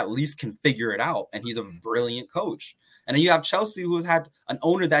coach that at least can figure it out, and he's a brilliant coach. And then you have Chelsea, who has had an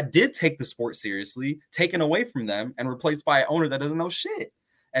owner that did take the sport seriously, taken away from them, and replaced by an owner that doesn't know shit.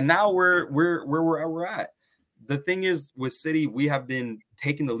 And now we're where we're at. The thing is, with City, we have been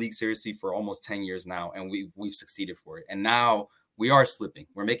taking the league seriously for almost 10 years now, and we've succeeded for it. And now we are slipping.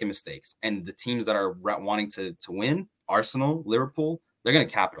 We're making mistakes. And the teams that are wanting to win, Arsenal, Liverpool, they're going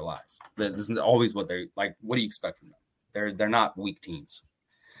to capitalize. This is always what they're like. What do you expect from them? They're not weak teams.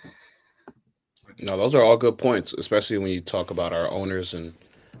 No, those are all good points, especially when you talk about our owners and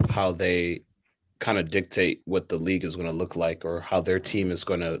how they kind of dictate what the league is going to look like or how their team is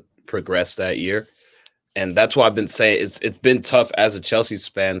going to progress that year. And that's why I've been saying it's been tough as a Chelsea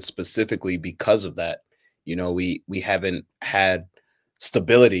fan specifically because of that. You know, we haven't had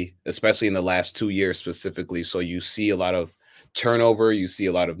stability, especially in the last 2 years specifically. So you see a lot of turnover, you see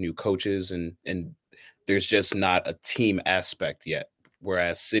a lot of new coaches, and there's just not a team aspect yet.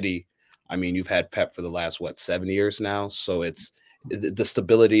 Whereas City, I mean, you've had Pep for the last 7 years now. So it's the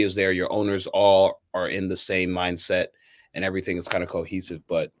stability is there. Your owners all are in the same mindset and everything is kind of cohesive.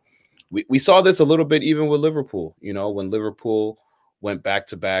 But we saw this a little bit even with Liverpool, you know, when Liverpool went back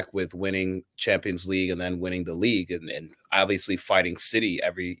to back with winning Champions League and then winning the league and obviously fighting City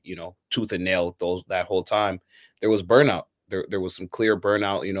every, you know, tooth and nail that whole time. There was burnout. There was some clear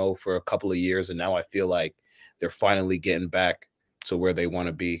burnout, you know, for a couple of years. And now I feel like they're finally getting back to where they want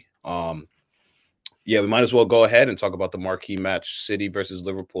to be. Yeah, we might as well go ahead and talk about the marquee match, City versus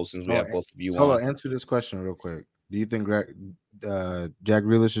Liverpool, since we have both of you on. Answer this question real quick. Do you think Jack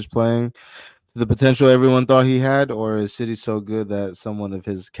Grealish is playing to the potential everyone thought he had, or is City so good that someone of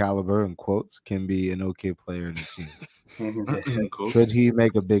his caliber, in quotes, can be an okay player in the team? Could he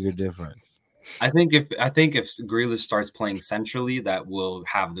make a bigger difference? I think if Grealish starts playing centrally, that will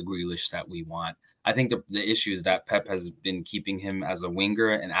have the Grealish that we want. I think the issue is that Pep has been keeping him as a winger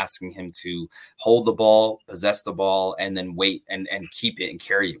and asking him to hold the ball, possess the ball, and then wait and keep it and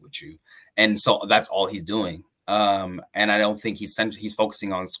carry it with you. And so that's all he's doing. And I don't think he's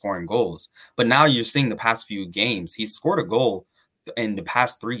focusing on scoring goals. But now you're seeing the past few games, he's scored a goal in the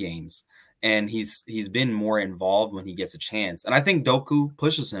past 3 games. And he's been more involved when he gets a chance. And I think Doku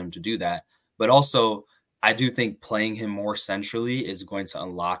pushes him to do that. But also, I do think playing him more centrally is going to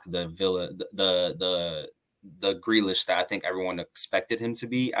unlock the Grealish that I think everyone expected him to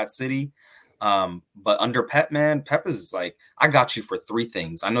be at City. But under Pep, man, Pep is like, I got you for 3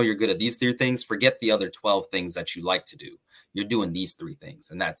 things. I know you're good at these 3 things. Forget the other 12 things that you like to do. You're doing these 3 things,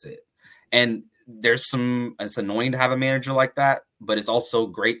 and that's it. And it's annoying to have a manager like that, but it's also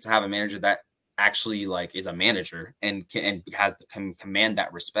great to have a manager that actually like is a manager and can command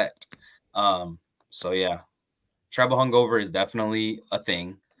that respect. So yeah, treble hungover is definitely a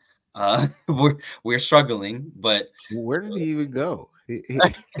thing. We're struggling, but Where did he even go?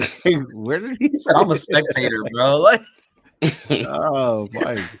 Where did he said I'm a spectator, bro. Like, oh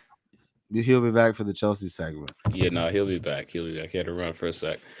my, he'll be back for the Chelsea segment. Yeah, no, he'll be back. He had to run for a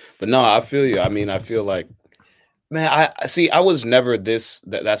sec. But no, I feel you. I mean, I feel like, man, I see. I was never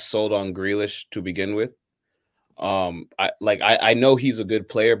that's sold on Grealish to begin with. I know he's a good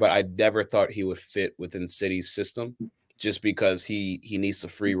player, but I never thought he would fit within City's system, just because he needs to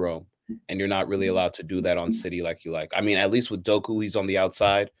free roam, and you're not really allowed to do that on City like you like. I mean, at least with Doku, he's on the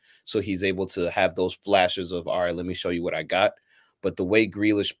outside, so he's able to have those flashes of, all right, let me show you what I got. But the way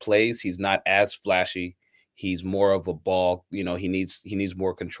Grealish plays, he's not as flashy. He's more of a ball. You know, he needs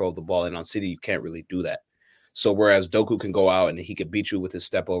more control of the ball, and on City, you can't really do that. So whereas Doku can go out and he could beat you with his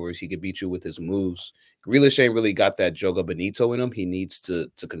step overs, he could beat you with his moves. Grealish ain't really got that Joga Benito in him. He needs to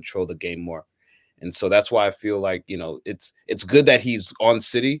control the game more. And so that's why I feel like, you know, it's good that he's on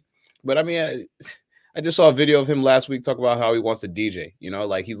City. But I mean, I just saw a video of him last week talk about how he wants to DJ. You know,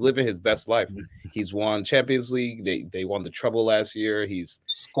 like he's living his best life. He's won Champions League. They won the treble last year. He's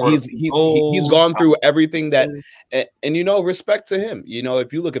gone through everything that, and you know, respect to him. You know,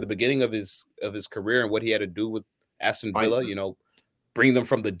 if you look at the beginning of his career and what he had to do with Aston Villa, you know, bring them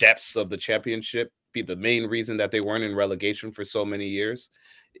from the depths of the Championship, be the main reason that they weren't in relegation for so many years.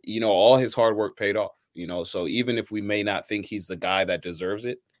 You know, all his hard work paid off. You know, so even if we may not think he's the guy that deserves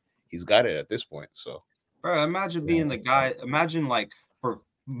it, he's got it at this point. So, bro, imagine being the guy. Imagine like for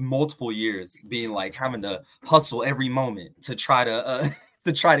multiple years being like having to hustle every moment to try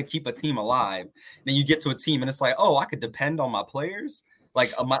to keep a team alive. Then you get to a team and it's like, oh, I could depend on my players.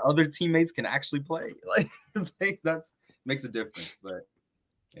 Like my other teammates can actually play. Like that makes a difference. But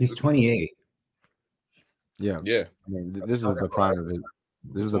he's 28. Yeah. Yeah. I mean, this is the prime of it.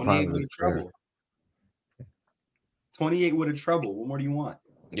 This is the prime of the trouble. 28 with a trouble. What more do you want?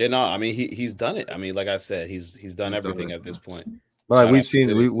 Yeah, no, I mean he's done it. I mean, like I said, he's done everything at this point. But like we've seen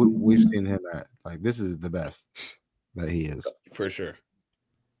him at, like, this is the best that he is. For sure.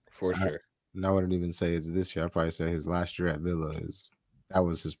 And I wouldn't even say it's this year. I'd probably say his last year at Villa that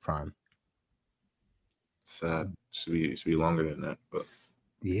was his prime. Sad. Should be longer than that, but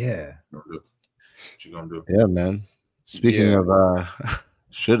yeah. What you gonna do? Yeah, man. Speaking of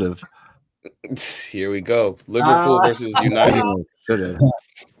should have. Here we go. Liverpool versus United. Should have.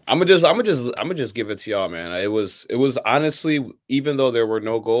 I'm gonna just give it to y'all, man. It was honestly, even though there were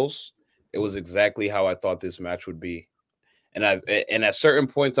no goals, it was exactly how I thought this match would be. And at certain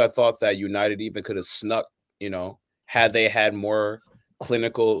points I thought that United even could have snuck, you know, had they had more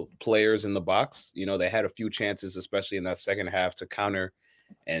clinical players in the box. You know, they had a few chances, especially in that second half, to counter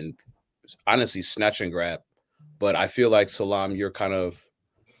and honestly snatch and grab. But I feel like, Salam, you're kind of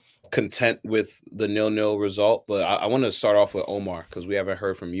content with the 0-0 result. But I want to start off with Omar, because we haven't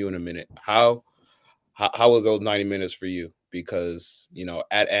heard from you in a minute. How was those 90 minutes for you? Because, you know,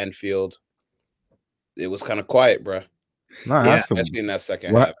 at Anfield, it was kind of quiet, bro. No, ask him. Especially in that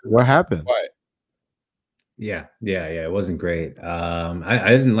second half. What happened? Quiet. Yeah. It wasn't great. I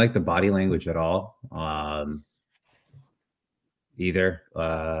didn't like the body language at all. Either.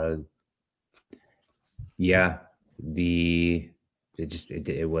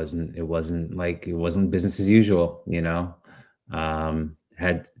 It wasn't business as usual, you know.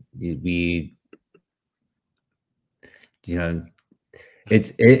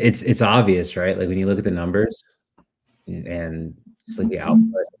 It's obvious, right? Like when you look at the numbers and just like the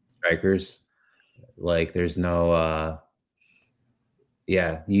output strikers, like there's no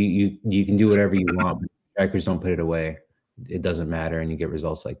you can do whatever you want, but strikers don't put it away. It doesn't matter, and you get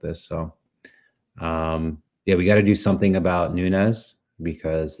results like this. So we got to do something about Nunes,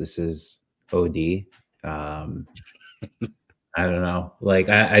 because this is OD. I don't know. Like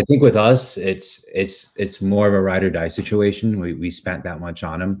I think with us, it's more of a ride or die situation. We spent that much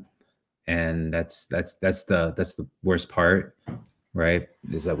on him, and that's the worst part, right?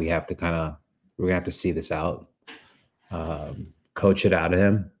 Is that we're gonna have to see this out, coach it out of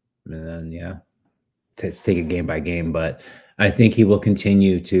him, and then take it game by game. But I think he will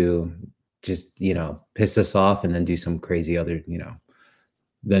continue to just, you know, piss us off and then do some crazy other, you know,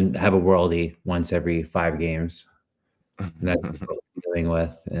 then have a worldie once every 5 games. And that's what we're dealing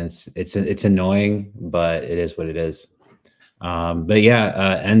with. And it's annoying, but it is what it is.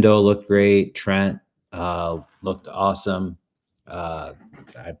 Endo looked great. Trent looked awesome. I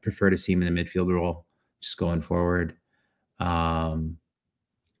prefer to see him in the midfield role just going forward.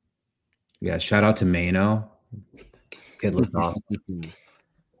 Yeah, shout out to Mano. Kid looked awesome.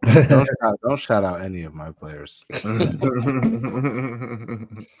 Don't shout out any of my players. Don't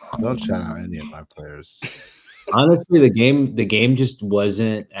shout out any of my players. Honestly, the game just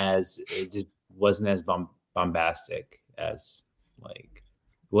wasn't as bombastic as like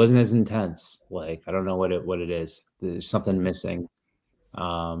it wasn't as intense. Like I don't know what it is. There's something missing.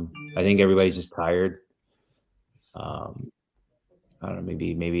 I think everybody's just tired. I don't know.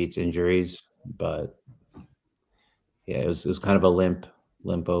 Maybe it's injuries, but yeah, it was kind of a limp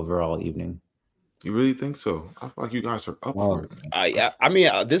overall evening. You really think so? I feel like you guys are up for it. Yeah, I mean,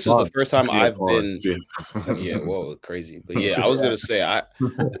 this is the first time I've been. Yeah, well, crazy, but yeah, I was gonna say,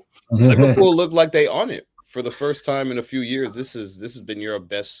 Liverpool looked like they on it for the first time in a few years. This has been your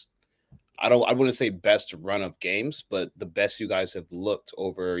best. I wouldn't say best run of games, but the best you guys have looked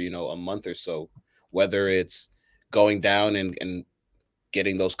over a month or so. Whether it's going down and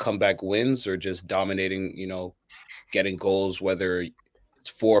getting those comeback wins or just dominating, getting goals, whether it's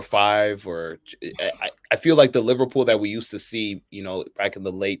 4 or 5, or I feel like the Liverpool that we used to see, back in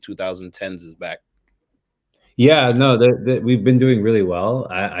the late 2010s is back. Yeah, no, we've been doing really well.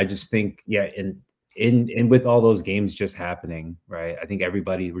 I just think, yeah, in with all those games just happening, right? I think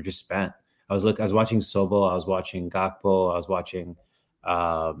everybody were just spent. I was watching Sobel, I was watching Gakpo, I was watching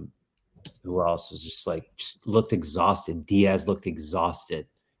who else was just looked exhausted. Diaz looked exhausted.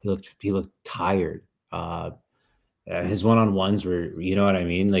 He looked tired. His one-on-ones were, you know what I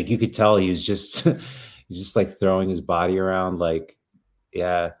mean? Like you could tell he was just he's just like throwing his body around. Like,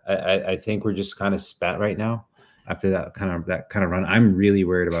 yeah, I think we're just kind of spent right now after that kind of run. I'm really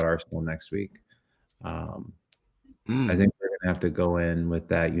worried about Arsenal next week. I think we're gonna have to go in with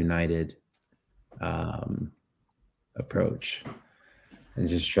that united approach and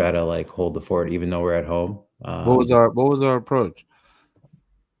just try to like hold the fort, even though we're at home. What was our approach?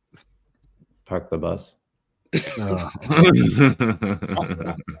 Park the bus. I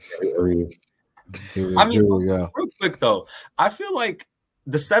mean, real quick though, I feel like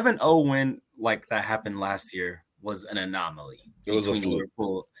the 7-0 win like that happened last year was an anomaly. It was between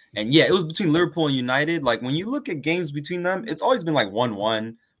Liverpool and it was between Liverpool and United. Like when you look at games between them, it's always been like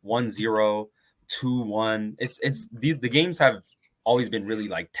 1-1, 1-0, 2-1. It's the games have always been really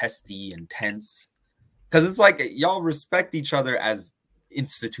like testy and tense because it's like y'all respect each other as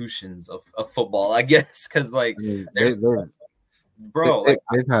institutions of football, I guess, because like they've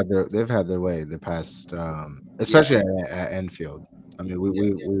had their way the past, especially at Enfield. I mean,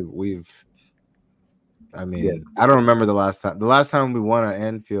 we've. I mean, I don't remember the last time. The last time we won at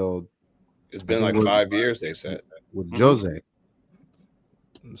Enfield, it's been like 5 years. They said with Jose.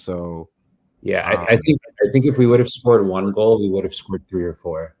 So, yeah, I think if we would have scored 1 goal, we would have scored 3 or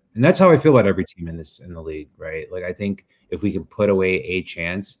 4. And that's how I feel about every team in the league, right? Like I think if we can put away a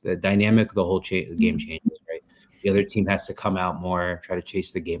chance, the dynamic of the whole game changes, right? The other team has to come out more, try to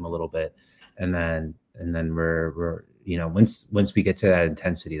chase the game a little bit, and then we're once we get to that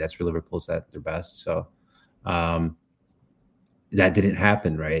intensity, that's where Liverpool's at their best. So that didn't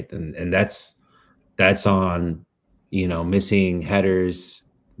happen, right? And that's on missing headers,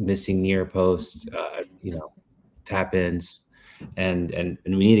 missing near post, tap ins. And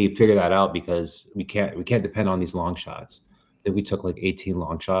we need to figure that out because we can't depend on these long shots. That we took like 18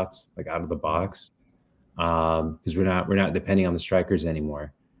 long shots like out of the box because we're not depending on the strikers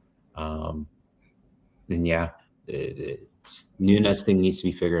anymore. Then Nunes thing needs to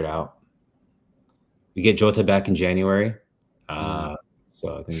be figured out. We get Jota back in January,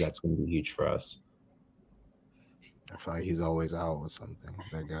 so I think that's going to be huge for us. I feel like he's always out with something.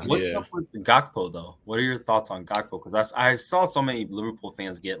 That guy. What's up with Gakpo though? What are your thoughts on Gakpo? Because I saw so many Liverpool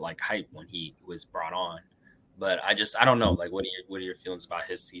fans get like hype when he was brought on, but I don't know. Like, what are your feelings about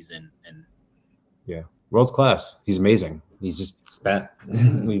his season? And world class. He's amazing. He's just spent.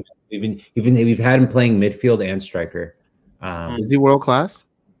 we've had him playing midfield and striker. Is he world class?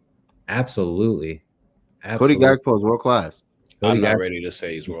 Absolutely. Cody Gakpo is world class. I'm not ready to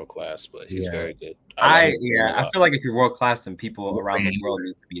say he's world class, but he's very good. I feel like if you're world class, then people around the world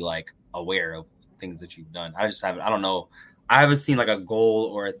need to be like aware of things that you've done. I don't know. I haven't seen like a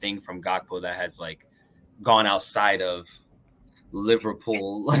goal or a thing from Gakpo that has like gone outside of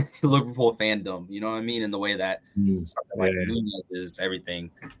Liverpool, like Liverpool fandom. You know what I mean? In the way that something like Nunez is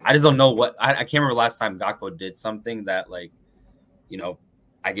everything. I just don't know what I can't remember last time Gakpo did something that like,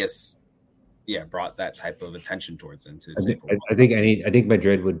 I guess. Yeah, brought that type of attention towards him. I think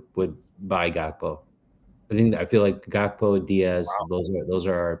Madrid would buy Gakpo. I feel like Gakpo, Diaz, those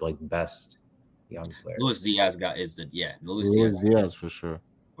are our like best young players. Luis Diaz Luis Diaz for sure.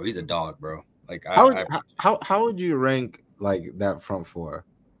 Well, he's a dog, bro. Like how would you rank like that front four?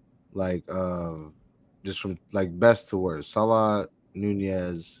 like just from like best to worst. Salah,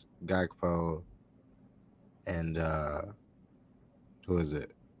 Nunez, Gakpo, and who is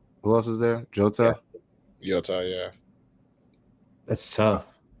it? Who else is there? Jota. Yota, yeah. That's tough.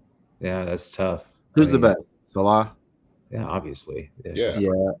 Yeah, that's tough. Who's the best? Salah. Yeah, obviously. Yeah.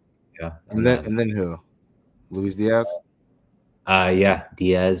 Yeah. And then who? Luis Diaz. Yeah,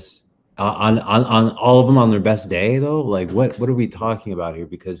 Diaz. On all of them on their best day though. Like what are we talking about here?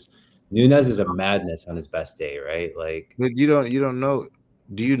 Because Nunez is a madness on his best day, right? Like, but you don't know.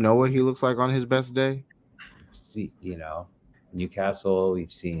 Do you know what he looks like on his best day? See, Newcastle.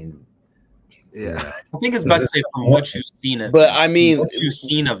 We've seen. Yeah, I think it's best say from what you've seen of But them. I mean, What you've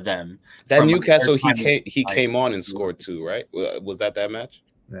seen of them. that from Newcastle, their he time came on and scored 2, right? Was that match?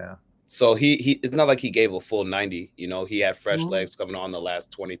 Yeah. So he it's not like he gave a full 90. He had fresh legs coming on the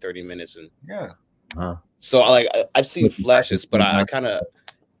last 20, 30 minutes, and Yeah. so like I've seen flashes, but I kind of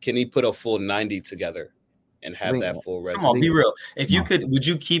can he put a full 90 together and have that full resume? Come on, be real. If you could, would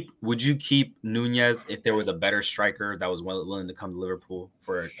you keep Nunez if there was a better striker that was willing to come to Liverpool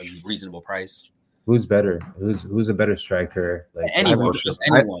for a reasonable price? Who's better? Who's a better striker? Like Anyone, just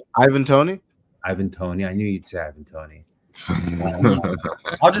anyone. Ivan Toney. Ivan Toney. I knew you'd say Ivan Toney.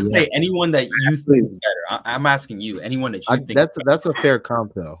 I'll just say anyone that you think is better. I'm asking you. Anyone that you think that's a fair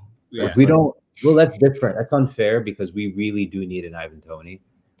comp though. Yeah. We don't. Well, that's different. That's unfair because we really do need an Ivan Toney.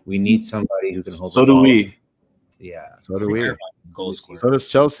 We need somebody who can hold. So do we. Yeah. So do we. Goal scorer. So does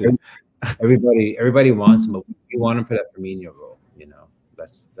Chelsea. Everybody wants him, but we want him for that Firmino role.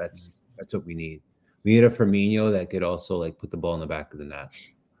 That's what we need. We need a Firmino that could also like put the ball in the back of the net.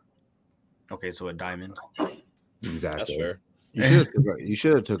 Okay, so a diamond. Exactly. That's fair. You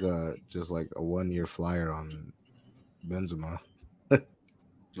should have took a 1-year flyer on Benzema.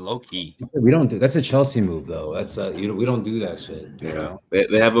 Low key. We don't do that's a Chelsea move though. That's we don't do that shit.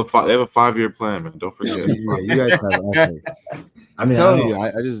 They have a 5-year plan, man. Don't forget. Yeah, you guys have. I'm telling you,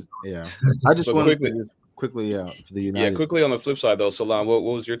 I just wanted to quickly for the United. Yeah, quickly on the flip side though, Salam, what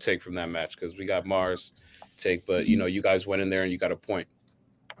was your take from that match? Because we got Mars take, but you guys went in there and you got a point.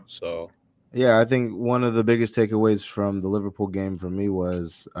 So yeah, I think one of the biggest takeaways from the Liverpool game for me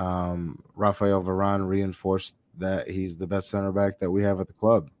was Rafael Varane reinforced that he's the best center back that we have at the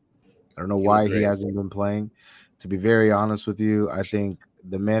club. I don't know why he hasn't been playing. To be very honest with you, I think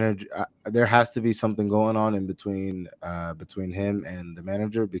the manager there has to be something going on in between him and the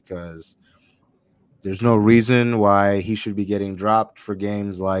manager, because there's no reason why he should be getting dropped for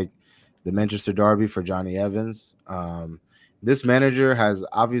games like the Manchester Derby for Johnny Evans. This manager has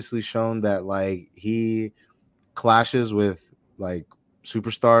obviously shown that like he clashes with like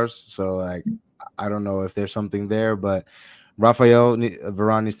superstars. So like I don't know if there's something there, but Rafael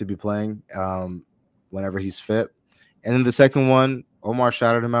Varane needs to be playing whenever he's fit. And then the second one, Omar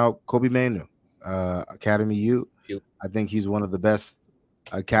shouted him out, Kobe Mainu, Academy U. I think he's one of the best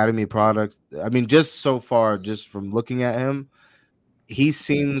academy products. I mean, just so far, just from looking at him, he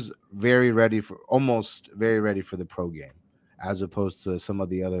seems almost very ready for the pro game, as opposed to some of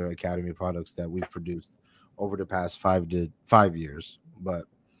the other academy products that we've produced over the past 5 years. But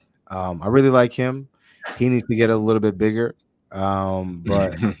I really like him. He needs to get a little bit bigger.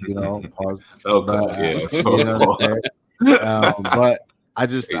 But pause. But I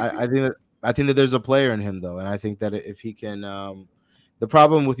think that there's a player in him though, and I think that if he can, the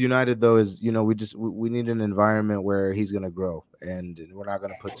problem with United though is we need an environment where he's gonna grow, and we're not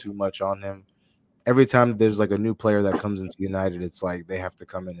gonna put too much on him. Every time there's like a new player that comes into United, it's like they have to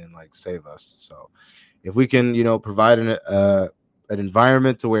come in and like save us. So if we can, provide an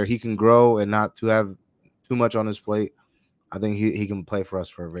environment to where he can grow and not to have too much on his plate, I think he can play for us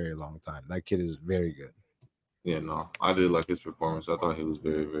for a very long time. That kid is very good. Yeah, no, I did like his performance. I thought he was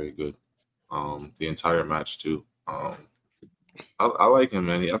very, very good. The entire match too. I like him,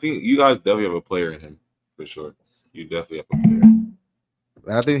 man. I think you guys definitely have a player in him for sure. You definitely have a player.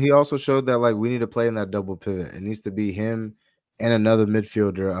 And I think he also showed that like we need to play in that double pivot. It needs to be him and another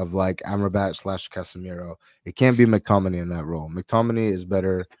midfielder of like Amrabat / Casemiro. It can't be McTominay in that role. McTominay is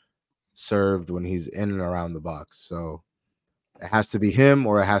better served when he's in and around the box. So it has to be him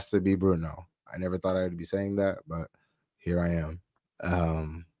or it has to be Bruno. I never thought I'd be saying that, but here I am.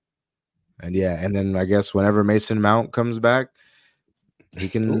 And then I guess whenever Mason Mount comes back, he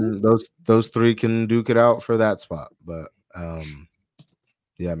can those three can duke it out for that spot. But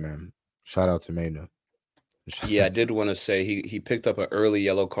yeah, man. Shout out to Mainu. Yeah, I did want to say he picked up an early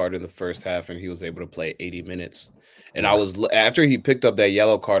yellow card in the first half, and he was able to play 80 minutes. And I was after he picked up that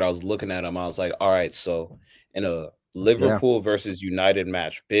yellow card, I was looking at him. I was like, all right, so in a Liverpool versus United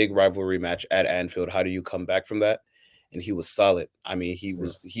match, big rivalry match at Anfield, how do you come back from that? and he was solid. I mean,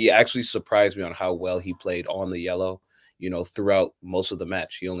 he actually surprised me on how well he played on the yellow, throughout most of the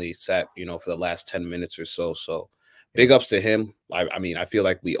match. He only sat, for the last 10 minutes or so. So big ups to him. I mean, I feel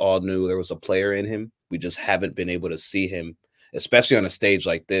like we all knew there was a player in him. We just haven't been able to see him, especially on a stage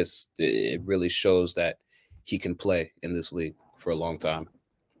like this. It really shows that he can play in this league for a long time.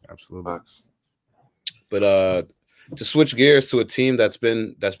 Absolutely. But to switch gears to a team that's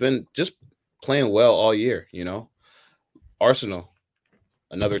been just playing well all year, Arsenal,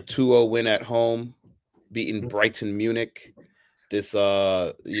 another 2-0 win at home, beating Brighton Munich. This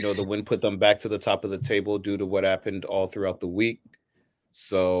the win put them back to the top of the table due to what happened all throughout the week.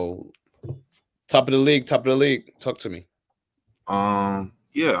 So top of the league. Talk to me.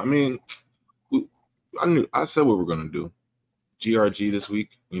 Yeah, I mean, I said what we're gonna do. GRG this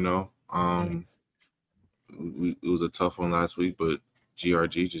week, it was a tough one last week, but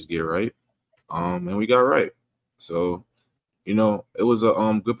GRG, just get right. And we got right. So, it was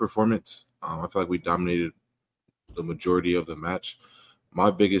a good performance. I feel like we dominated the majority of the match.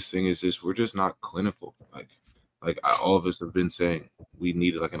 My biggest thing is we're just not clinical. All of us have been saying, we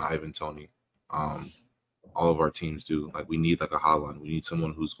need like an Ivan Toney. All of our teams do. Like, we need like a hotline. We need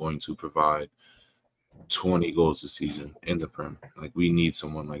someone who's going to provide 20 goals this season in the Prem. Like, we need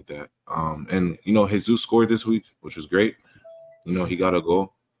someone like that. And Jesus scored this week, which was great. He got a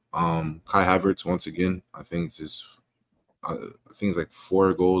goal. Kai Havertz, once again, I think it's like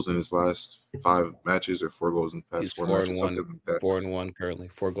 4 goals in his last 5 matches, or 4 goals in the past 4 matches, something like that. 4-1 currently.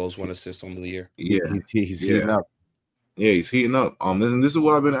 4 goals, 1 assist on the year. Yeah, he's heating up. Yeah, he's heating up. This is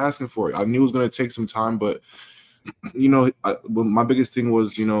what I've been asking for. I knew it was going to take some time, but my biggest thing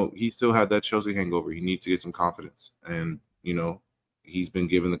was, he still had that Chelsea hangover. He needs to get some confidence, and he's been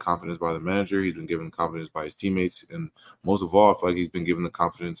given the confidence by the manager. He's been given confidence by his teammates, and most of all, I feel like he's been given the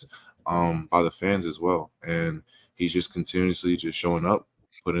confidence by the fans as well. And he's just continuously just showing up,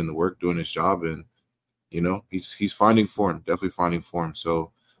 putting in the work, doing his job, and he's finding form, definitely finding form.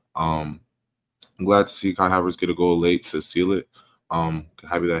 So I'm glad to see Kai Havertz get a goal late to seal it.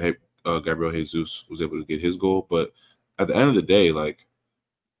 Happy that Gabriel Jesus was able to get his goal, but at the end of the day, like,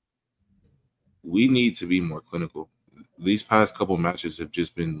 we need to be more clinical. These past couple matches have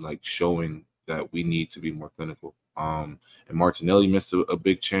just been like showing that we need to be more clinical. And Martinelli missed a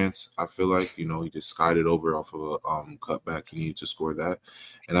big chance. I feel like, he just skied it over off of a cutback. He needed to score that.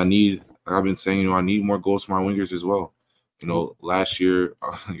 And I've been saying, I need more goals from our wingers as well. Last year,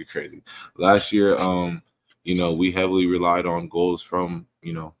 you're crazy. Last year, we heavily relied on goals from,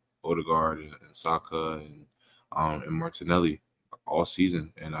 Odegaard and Saka and Martinelli all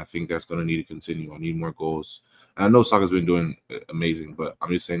season. And I think that's going to need to continue. I need more goals. And I know Saka's been doing amazing, but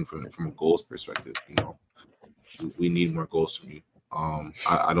I'm just saying from a goals perspective, we need more goals from you.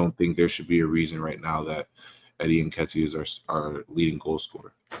 I don't think there should be a reason right now that Eddie Nketiah is our leading goal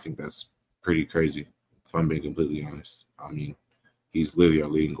scorer. I think that's pretty crazy, if I'm being completely honest. I mean, he's literally our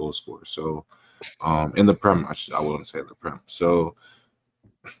leading goal scorer. So in the Prem, I wouldn't say in the Prem. So,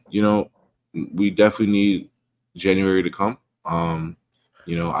 we definitely need January to come.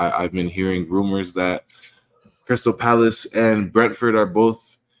 I've been hearing rumors that Crystal Palace and Brentford are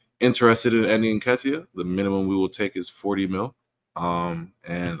both interested in Eddie Nketiah. The minimum we will take is 40 mil.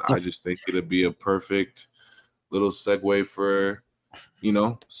 And I just think it'd be a perfect little segue for,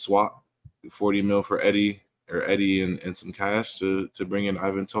 swap 40 mil for Eddie and some cash to bring in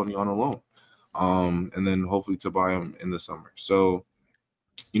Ivan Toney on a loan. And then hopefully to buy him in the summer. So,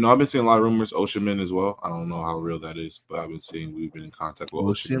 I've been seeing a lot of rumors, Osimhen as well. I don't know how real that is, but we've been in contact with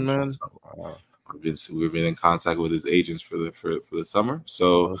Osimhen. We've been in contact with his agents for the summer.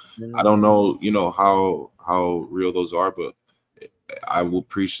 So I don't know, how real those are, but I will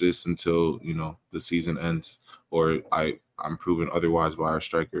preach this until, the season ends, or I'm proven otherwise by our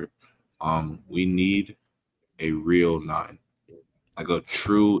striker. We need a real 9, like a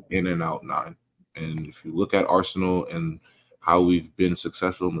true in and out 9. And if you look at Arsenal and how we've been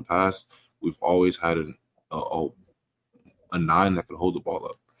successful in the past, we've always had a 9 that could hold the ball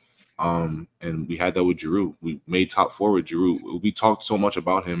up. And we had that with Giroud. We made top 4 with Giroud. We talked so much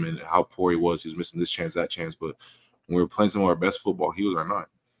about him and how poor he was. He was missing this chance, that chance. But when we were playing some of our best football, he was our 9.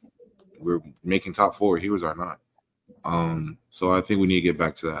 We were making top 4. He was our 9. So I think we need to get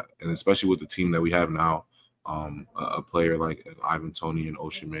back to that. And especially with the team that we have now, a player like Ivan Toney and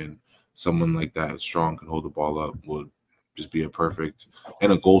Osimhen, someone like that strong, can hold the ball up, would just be a perfect,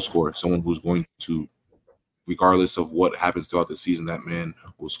 and a goal scorer, someone who's going to, regardless of what happens throughout the season, that man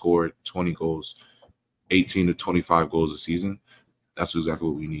will score 20 goals, 18 to 25 goals a season. That's exactly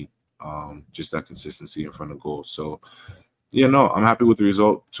what we need. Just that consistency in front of goals. So Yeah, no, I'm happy with the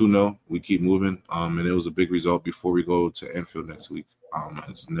result. 2-0. We keep moving. And it was a big result before we go to Anfield next week.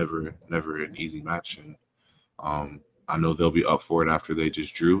 It's never an easy match, and I know they'll be up for it after they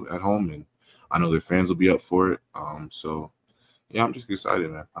just drew at home, and I know their fans will be up for it. So yeah, I'm just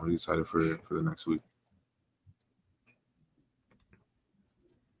excited, man. I'm excited for the next week.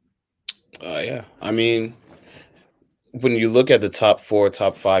 Yeah, I mean, when you look at the top 4,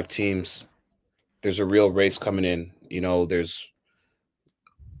 top 5 teams, there's a real race coming in. There's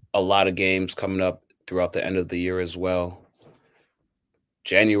a lot of games coming up throughout the end of the year as well.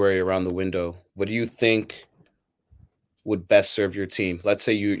 January around the window. What do you think would best serve your team? Let's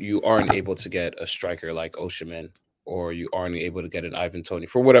say you aren't able to get a striker like Osimhen, or you aren't able to get an Ivan Toney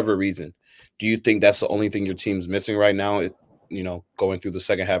for whatever reason. Do you think that's the only thing your team's missing right now? Going through the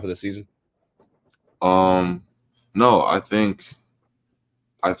second half of the season. No, I think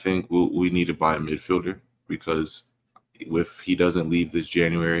we need to buy a midfielder, because if he doesn't leave this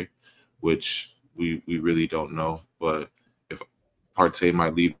January, which we really don't know, but if Partey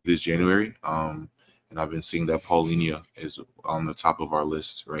might leave this January, and I've been seeing that Paulinho is on the top of our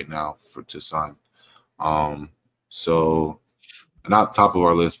list right now to sign. So not top of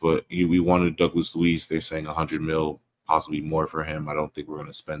our list, but we wanted Douglas Luiz. They're saying 100 mil, possibly more for him. I don't think we're going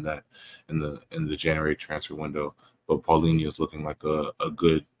to spend that in the January transfer window. But Paulinho is looking like a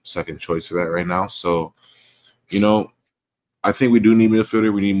good second choice for that right now. So, I think we do need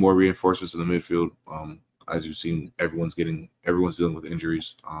midfielder. We need more reinforcements in the midfield. As you've seen, everyone's dealing with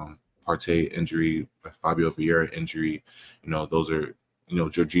injuries. Partey injury, Fabio Vieira injury. Those are.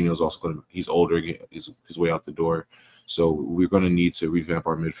 Jorginho's also he's older. He's his way out the door. So we're going to need to revamp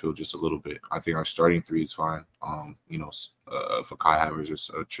our midfield just a little bit. I think our starting 3 is fine. If a Kai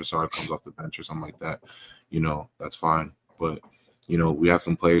Havertz or Trossard comes off the bench or something like that, that's fine. But, we have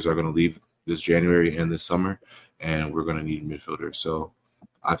some players that are going to leave this January and this summer, and we're going to need midfielders. So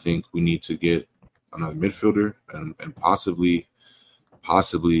I think we need to get another midfielder and possibly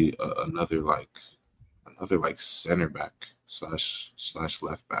another center back /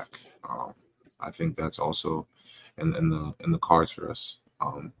 left back. I think that's also in the cards for us.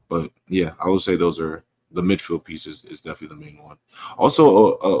 But yeah, I would say those are the midfield pieces is definitely the main one.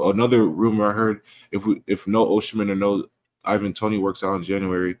 Also, another rumor I heard, if no Osimhen or no Ivan Toney works out in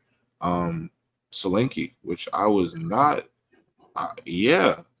January, Solanke, which I was not.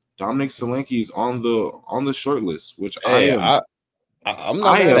 Dominic Solanke is on the short list, which I'm not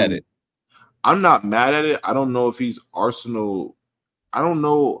mad at it. I'm not mad at it. I don't know if he's Arsenal. I don't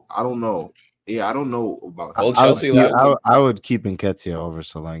know. Yeah, I don't know about Old Chelsea. I would keep Nketiah over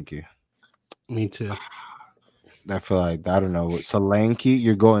Solanke. Me too. I feel like, I don't know, Solanke,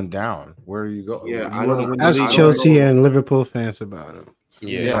 you're going down. Where are you going? Yeah, I don't. Ask Chelsea and Liverpool fans about him.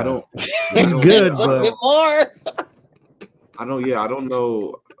 Yeah, I don't. He's good, but more. I don't. Yeah, I don't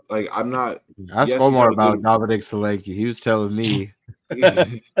know. Like, I'm not. Ask Omar about Dominic Solanke. He was telling me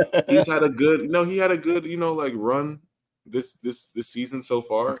he's had a good. He had a good. Run this season so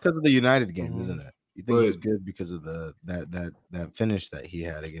far. It's because of the United game, isn't it? You think he's good because of that finish that he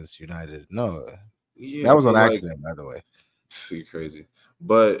had against United? No, that was on accident, by the way. You're crazy.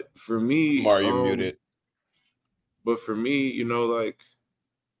 But for me, Mario muted. But for me,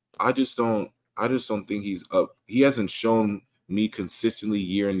 I just don't think he's up. He hasn't shown me consistently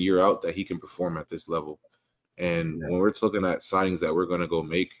year in, year out that he can perform at this level. And when we're looking at signings that we're going to go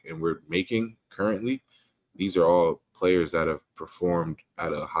make and we're making currently, these are all players that have performed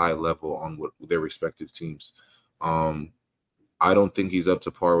at a high level on their respective teams. I don't think he's up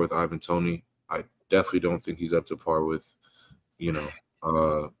to par with Ivan Toney. I definitely don't think he's up to par with,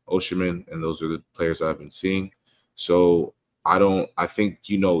 Osimhen, and those are the players I've been seeing. So I think,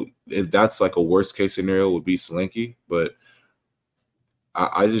 that's like a worst case scenario would be Solanke, but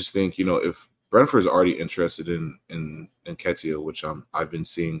I just think, if Brentford is already interested in Nketiah, which I've been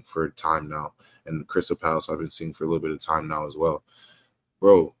seeing for time now, and Crystal Palace I've been seeing for a little bit of time now as well.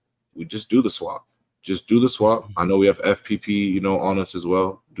 Bro, we just do the swap. Just do the swap. I know we have FPP, on us as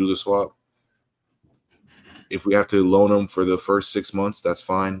well. Do the swap. If we have to loan them for the first 6 months, that's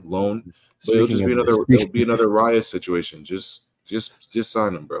fine. Loan. But it'll be another Raya situation. Just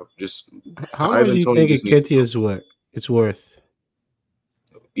sign them, bro. How much do you think Nketiah is it's worth?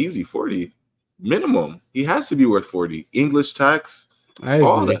 Easy 40 minimum. He has to be worth 40. English tax,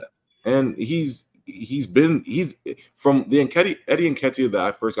 all that. And he's from the Eddie Nketiah that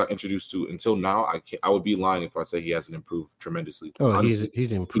I first got introduced to until now. I would be lying if I say he hasn't improved tremendously. Oh, honestly.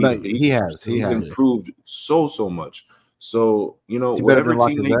 He's improved. He has improved so much. So whatever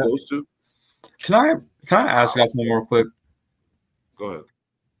team he goes to. Can I ask you guys something real quick? Go ahead.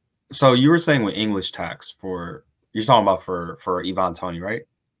 So you were saying with English tax for You're talking about for Ivan Toney, right?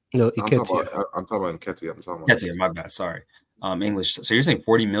 No, I'm talking Nketiah. about Nketiah. I'm talking about Nketiah, my bad. Sorry. English. So you're saying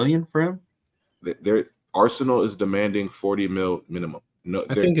 40 million for him? Arsenal is demanding 40 mil minimum. No,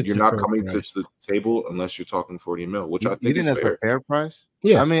 I think it's you're a not fair coming to price. the table unless you're talking 40 mil, which I You think think is that's fair. a fair price?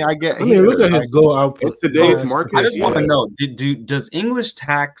 Yeah. I mean, I get. I mean, look at his goal In output. today's Goals market, I just want to yeah. know, does English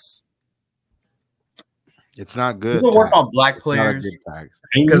tax It's not you good. can work tax. on black It's not a players? good tax.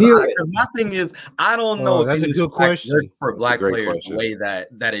 I Because knew it. my thing is, I don't know Oh, if that's a English good tax question. works for That's a black great players question. the way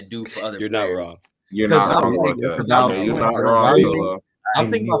that it do for other You're not players. wrong. You're Because not I'm wrong thinking, about that. without- You're not without wrong. value. Zola. I'm I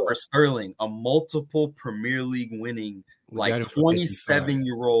thinking knew about it. for Sterling, a multiple Premier League winning, We like got it for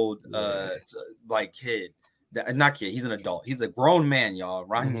 27-year-old Yeah. like kid. Not kid, he's an adult. He's a grown man, y'all.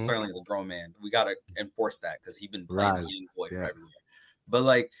 Raheem Mhm. Sterling is a grown man. We gotta enforce that because he's been playing Right. young boy Yeah. for everywhere. But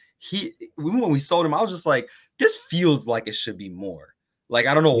like when we sold him, I was just like, this feels like it should be more. Like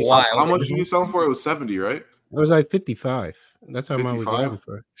I don't know why. I How was much like, did you sell him for? It was 70, right? It was like 55. That's how much we got 55? him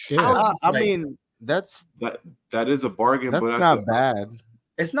for. I Yeah. was just I like, mean, that's That is a bargain, but not bad.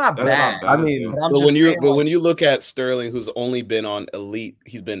 it's not That's bad. not bad. I mean, yeah. But I'm But just when you saying, like, when you look at Sterling, who's only been on elite,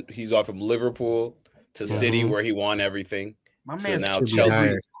 he's off from Liverpool to City, Mhm. where he won everything. my So man's now should be Chelsea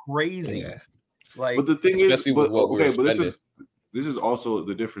higher. is crazy. Yeah. Like But the thing is, especially with what we were but spending. this is also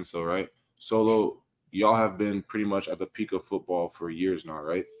the difference, though, right? Solo, y'all have been pretty much at the peak of football for years now,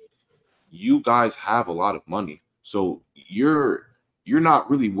 right? You guys have a lot of money, so you're not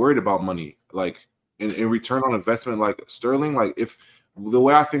really worried about money, like in return on investment, like Sterling. Like if the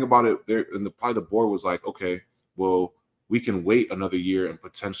way I think about it, there and probably the board was like, okay, well, we can wait another year and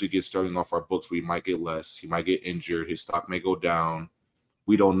potentially get Sterling off our books. We might get less. He might get injured. His stock may go down.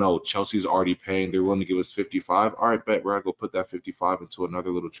 We don't know. Chelsea's already paying. They're willing to give us 55. All right, bet we're gonna go put that 55 into another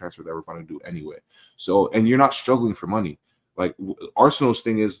little transfer that we're gonna do anyway. So, and you're not struggling for money. Like Arsenal's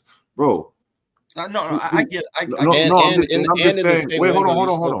thing is, bro. no, I get. I No, get no, And- I'm and- just, and- I'm and just in the saying. same Wait, hold window, on.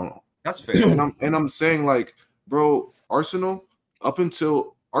 you still- that's fair. And I'm saying, like, bro, Arsenal up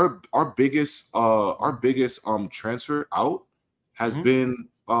until our biggest transfer out has Mhm. been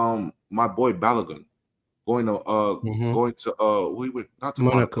my boy Balogun going to Mhm. going to we went not to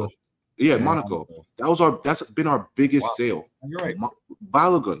Monaco. Monaco. Yeah, Yeah. Monaco. That's been our biggest Wow. sale. You're right.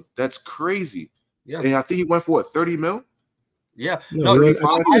 Balogun. That's crazy. Yeah. And I think he went for what, 30 mil? Yeah, No, no, it was- I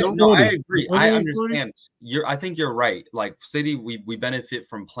I think it was no, I 40. agree. Wasn't I it 40? understand. I think you're right. Like City, we benefit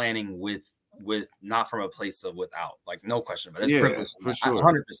from planning with not from a place of without. Like no question about it. It's Yeah, privilege for sure.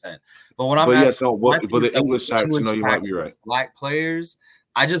 100%. But what I'm But asking, yes, my thing but is the that English with tax, you know, you might tax be with right. Black players,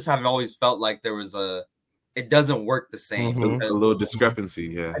 I just have always felt like there was it doesn't work the same. Mhm. A Because little discrepancy,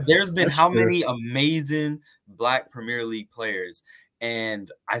 yeah. there's been That's how fair. many amazing Black Premier League players,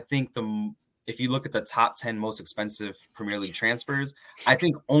 and I think if you look at the top 10 most expensive Premier League transfers, I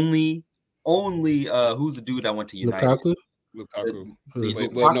think only who's the dude that went to United? Lukaku. Lukaku. The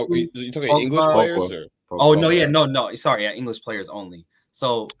Wait, no, Lukaku, you talking Pogba. English players or? Oh no, yeah, no, sorry, yeah, English players only.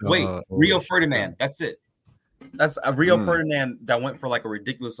 So wait, Rio English, Ferdinand, that's it. That's a Rio Mm. Ferdinand that went for like a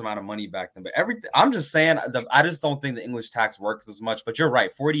ridiculous amount of money back then. But I'm just saying, I just don't think the English tax works as much. But you're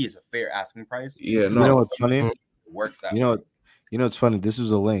right, 40 is a fair asking price. Yeah, You know no. what's funny? It works that You way. know it's funny. This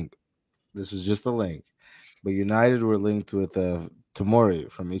was a link. This was just a link. But United were linked with Tomori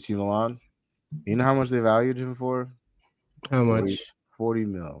from AC Milan. You know how much they valued him for? How much? 40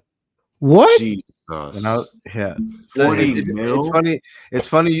 mil. What? Jesus. Yeah. 40 mil? It's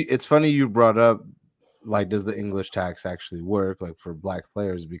funny you brought up, like, does the English tax actually work, like, for Black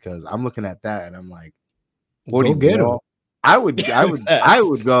players? Because I'm looking at that and I'm like, 40 Go get him. mil? I would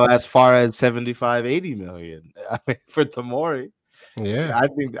go as far as 75, 80 million for Tomori. Yeah. I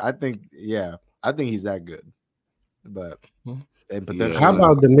think he's that good. But and potentially, How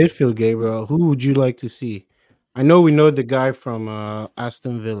about the midfield, Gabriel? Who would you like to see? I know we know the guy from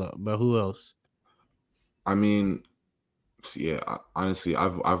Aston Villa, but who else? I mean, yeah, honestly,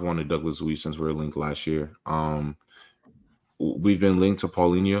 I've wanted Douglas Luiz since we were linked last year. We've been linked to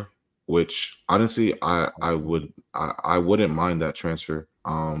Paulinho, which honestly I wouldn't mind that transfer.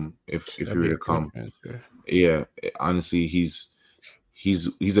 If he were to come. Yeah, honestly, he's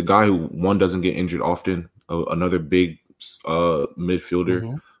a guy who, one, doesn't get injured often, another big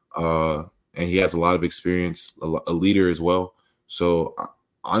midfielder, and he has a lot of experience, a leader as well. So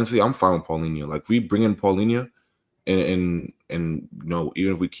honestly, I'm fine with Paulinho. Like, if we bring in Paulinho, and you know,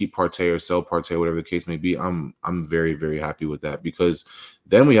 even if we keep Partey or sell Partey, whatever the case may be, I'm very, very happy with that, because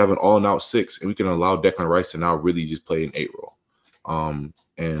then we have an all-out 6, and we can allow Declan Rice to now really just play an 8 role,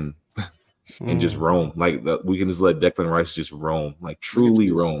 and just roam. Like, we can just let Declan Rice just roam, like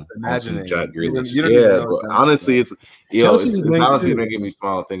truly roam. Imagine Jack Grealish. You don't even know but that. honestly, it's Chelsea's it's linked honestly too. making me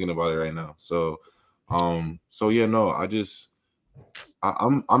smile thinking about it right now. So So yeah, no,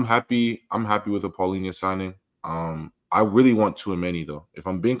 I'm happy. I'm happy with the Paulinho signing. I really want Tchouaméni though. If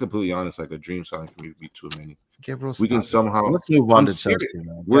I'm being completely honest, like a dream signing for me would be Tchouaméni. Gabriel, We can stop it. somehow. Let's move on I'm to serious. Chelsea,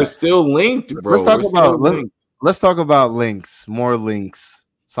 man. We're Yeah. still linked, bro. Let's talk We're about still linked. let's talk about links, more links,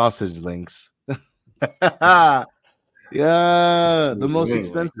 sausage links. Yeah, the most Anyway,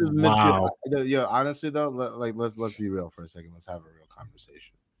 expensive Wow. midfield. Yo, honestly though, let's be real for a second. Let's have a real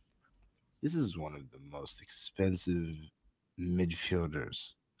conversation. This is one of the most expensive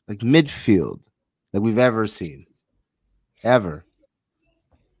midfielders, like midfield, that we've ever seen, ever.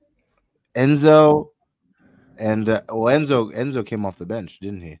 Enzo and Enzo came off the bench,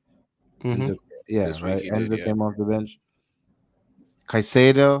 didn't he? Mhm. Enzo, yeah, This week right. he did, Enzo yeah. came off the bench.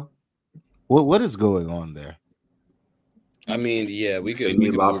 Caicedo, what is going on there? I mean, yeah, we They could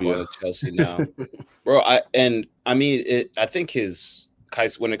need move on Latvia. to Chelsea now, bro. I think his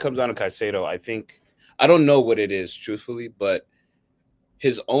when it comes down to Caicedo, I don't know what it is, truthfully, but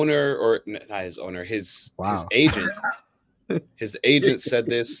his owner or not his owner, his Wow. agent, his agent said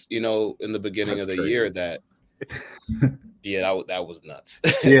this, in the beginning That's of the crazy. year that that was nuts.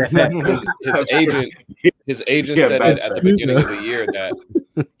 Yeah, his That's agent his agent Yeah, said bad it at the timing. beginning of the year that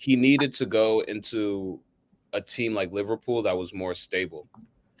he needed to go into a team like Liverpool that was more stable.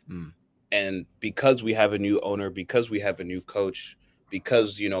 Mm. And because we have a new owner, because we have a new coach,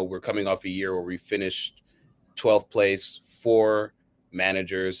 because we're coming off a year where we finished 12th place, 4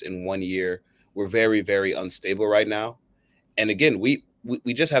 managers in 1 year, we're very, very unstable right now. And again, we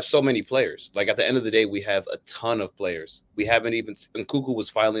just have so many players. Like at the end of the day, we have a ton of players. We haven't even. And Kuku was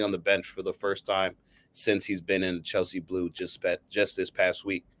finally on the bench for the first time since he's been in Chelsea blue just this past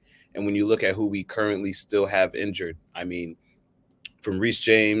week. And when you look at who we currently still have injured, I mean, from Reece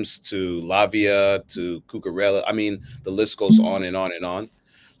James to Lavia to Cucurella, I mean, the list goes on and on and on.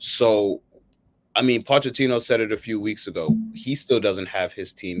 So, I mean, Pochettino said it a few weeks ago. He still doesn't have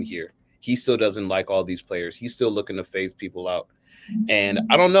his team here. He still doesn't like all these players. He's still looking to phase people out. And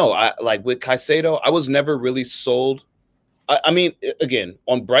I don't know. I like with Caicedo, I was never really sold. I mean, again,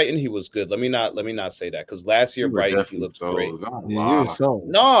 on Brighton, he was good. Let me not say that because last year You were Brighton he definitely looked great. sold. Don't yeah, you were lie. sold.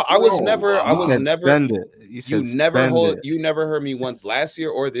 No, I was Don't never. I lie. You was said never. spend it. You said spend it. You never heard me once last year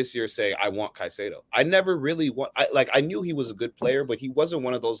or this year say I want Caicedo. I never really want. I knew he was a good player, but he wasn't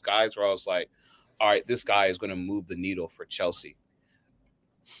one of those guys where I was like, all right, this guy is going to move the needle for Chelsea.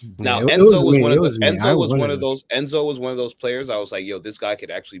 Now Yeah, Enzo was one of me. I Enzo was one of those players. I was like, yo, this guy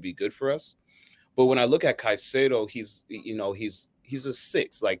could actually be good for us. But when I look at Caicedo, he's a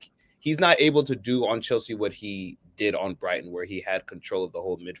 6. Like he's not able to do on Chelsea what he did on Brighton, where he had control of the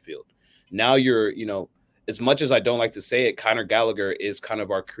whole midfield. Now as much as I don't like to say it, Conor Gallagher is kind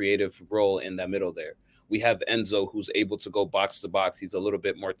of our creative role in that middle there. We have Enzo who's able to go box to box. He's a little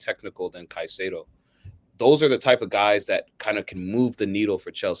bit more technical than Caicedo. Those are the type of guys that kind of can move the needle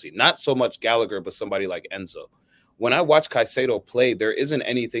for Chelsea. Not so much Gallagher, but somebody like Enzo. When I watch Caicedo play, there isn't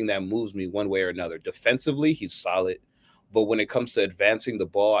anything that moves me one way or another. Defensively, he's solid. But when it comes to advancing the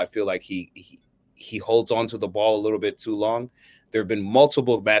ball, I feel like he holds on to the ball a little bit too long. There have been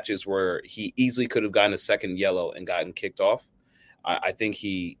multiple matches where he easily could have gotten a second yellow and gotten kicked off. I think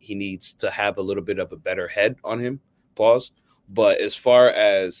he needs to have a little bit of a better head on him. Pause. But as far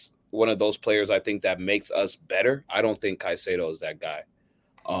as one of those players, I think that makes us better, I don't think Caicedo is that guy.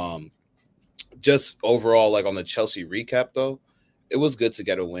 Just overall, like on the Chelsea recap, though, it was good to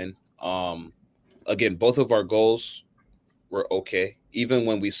get a win. Again, both of our goals were okay. Even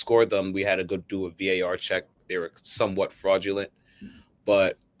when we scored them, we had to go do a VAR check. They were somewhat fraudulent.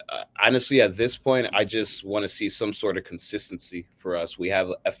 But honestly, at this point, I just want to see some sort of consistency for us. We have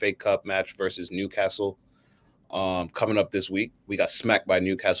a FA Cup match versus Newcastle coming up this week. We got smacked by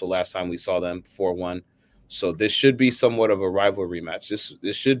Newcastle last time we saw them 4-1. So this should be somewhat of a rivalry match.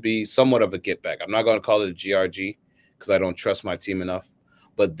 This should be somewhat of a get back. I'm not going to call it a GRG because I don't trust my team enough.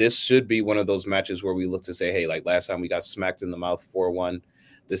 But this should be one of those matches where we look to say, hey, like last time we got smacked in the mouth 4-1.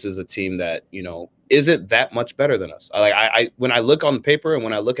 This is a team that, isn't that much better than us. I when I look on paper and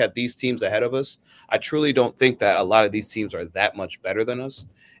when I look at these teams ahead of us, I truly don't think that a lot of these teams are that much better than us.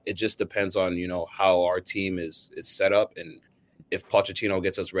 It just depends on, how our team is set up and if Pochettino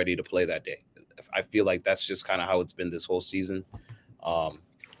gets us ready to play that day. I feel like that's just kind of how it's been this whole season.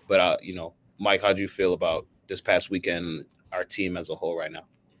 But Mike, how do you feel about this past weekend, our team as a whole right now?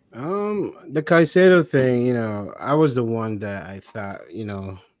 The Caicedo thing, I was the one that I thought,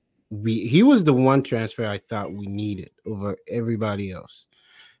 he was the one transfer I thought we needed over everybody else.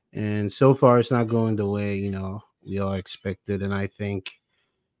 And so far it's not going the way, we all expected. And I think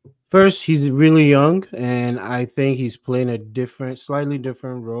first, he's really young, and I think he's playing a slightly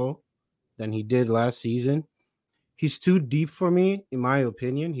different role than he did last season. He's too deep for me, in my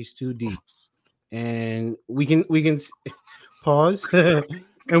opinion. He's too deep, and we can pause,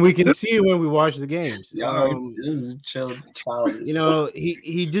 and we can see it when we watch the games. This is chill childish.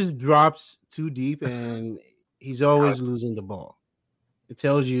 He just drops too deep, and he's always losing the ball. It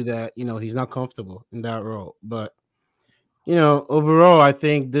tells you that he's not comfortable in that role. But overall, I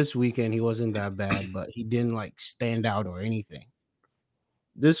think this weekend he wasn't that bad, but he didn't like stand out or anything.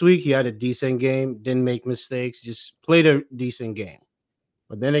 This week he had a decent game, didn't make mistakes, just played a decent game.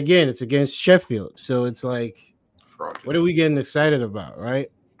 But then again, it's against Sheffield, so it's like, what are we getting excited about,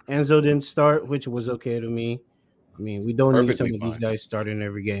 right? Enzo didn't start, which was okay to me. I mean, we don't need some of these guys starting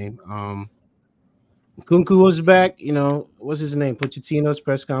every game. Kunku was back. What's his name? Pochettino's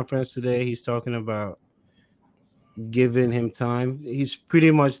press conference today. He's talking about giving him time. He's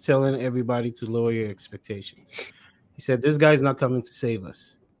pretty much telling everybody to lower your expectations. He said, this guy's not coming to save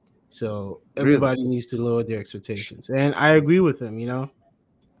us. So everybody needs to lower their expectations. And I agree with him,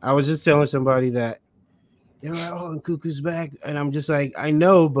 I was just telling somebody that, oh, Kuku's back. And I'm just like, I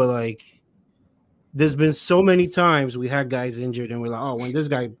know, but like, there's been so many times we had guys injured and we're like, oh, when this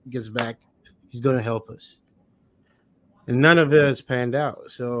guy gets back, he's going to help us. And none of it has panned out.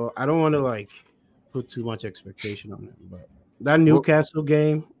 So I don't want to like put too much expectation on him. But that Newcastle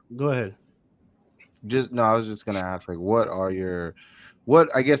game, go ahead. I was just gonna ask, like, what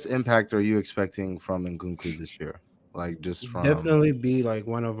I guess impact are you expecting from Nkunku this year? Like, just from definitely be like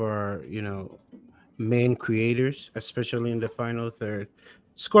one of our main creators, especially in the final third.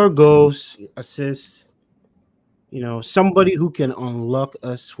 Score goals, assists. Somebody who can unlock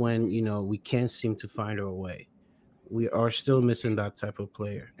us when we can't seem to find our way. We are still missing that type of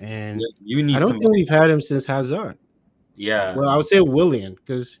player, and I don't think we've had him since Hazard. Yeah. Well, I would say Willian,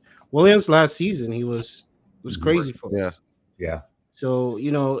 because Williams last season he was crazy for us. Yeah. So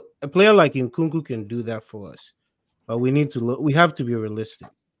a player like Nkunku can do that for us, but we need to look. We have to be realistic.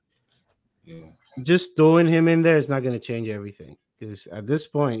 Yeah. Just throwing him in there is not going to change everything, because at this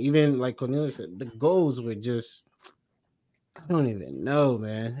point, even like Cornelius said, the goals were just, I don't even know,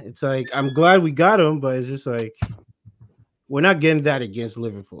 man. It's like, I'm glad we got him, but it's just like, we're not getting that against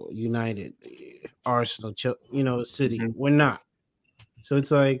Liverpool, United, Arsenal, City. Mm-hmm. We're not. So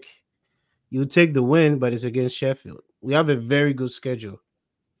it's like, you take the win, but it's against Sheffield. We have a very good schedule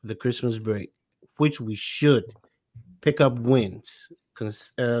for the Christmas break, which we should pick up wins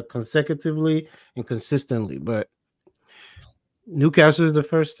consecutively and consistently. But Newcastle is the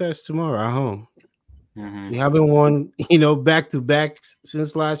first test tomorrow at home. Mm-hmm. We haven't won, back to back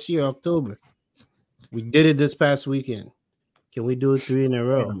since last year, October. We did it this past weekend. Can we do it 3 in a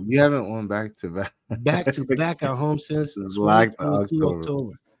row? You haven't won back to back at home since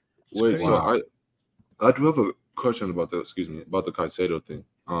October. Wait, so I do have a question about about the Caicedo thing.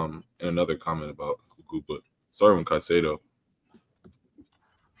 And another comment about Kuku, but starting with Caicedo.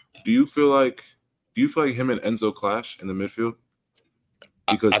 Do you feel like him and Enzo clash in the midfield?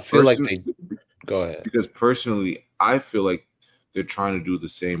 Because I feel like they go ahead. Because personally, I feel like they're trying to do the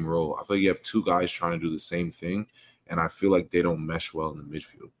same role. I feel like you have two guys trying to do the same thing, and I feel like they don't mesh well in the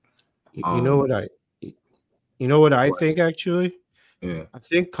midfield. You know what I think actually? Yeah. I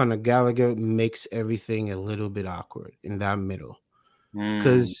think Conor Gallagher makes everything a little bit awkward in that middle.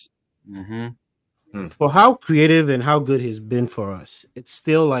 Because for how creative and how good he's been for us, it's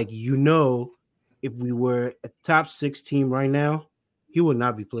still like, if we were a top 6 team right now, he would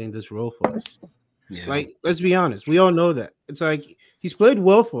not be playing this role for us. Yeah. Like, let's be honest. We all know that. It's like, he's played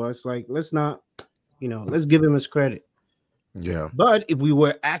well for us. Like, let's not, let's give him his credit. Yeah. But if we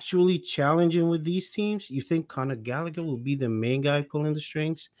were actually challenging with these teams, you think Conor Gallagher will be the main guy pulling the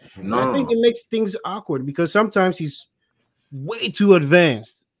strings? No. I think it makes things awkward because sometimes he's way too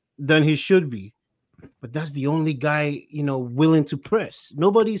advanced than he should be. But that's the only guy, willing to press.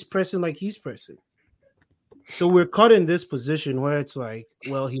 Nobody's pressing like he's pressing. So we're caught in this position where it's like,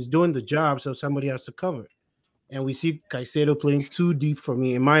 well, he's doing the job, so somebody has to cover. And we see Caicedo playing too deep for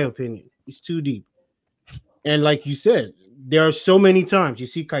me, in my opinion. He's too deep. And like you said, there are so many times you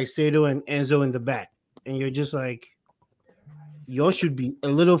see Caicedo and Enzo in the back, and you're just like, y'all should be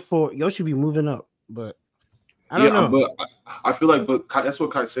y'all should be moving up. But I don't know. But I feel like, that's what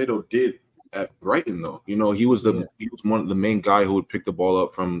Caicedo did at Brighton, though. He was he was one of the main guy who would pick the ball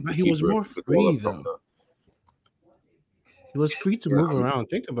up from. But he was more free though. He was free to move around.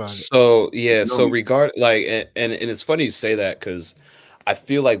 Think about it. So and it's funny you say that because I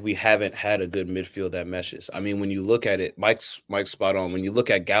feel like we haven't had a good midfield that meshes. I mean, when you look at it, Mike's spot on. When you look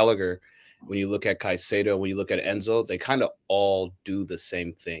at Gallagher, when you look at Caicedo, when you look at Enzo, they kind of all do the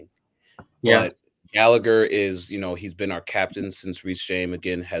same thing. Yeah. Gallagher is, he's been our captain since Reece James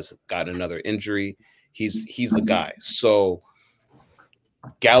again has gotten another injury. He's the guy. So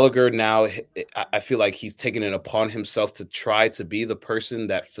Gallagher now, I feel like he's taken it upon himself to try to be the person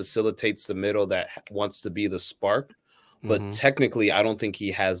that facilitates the middle, that wants to be the spark. But technically, I don't think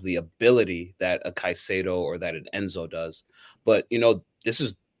he has the ability that a Caicedo or that an Enzo does. But, this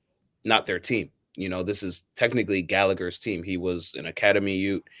is not their team. This is technically Gallagher's team. He was an academy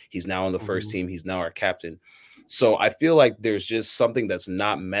youth. He's now on the first team. He's now our captain. So I feel like there's just something that's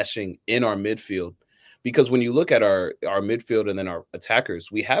not meshing in our midfield. Because when you look at our midfield and then our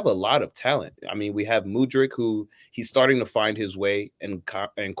attackers, we have a lot of talent. I mean, we have Mudryk, who he's starting to find his way, and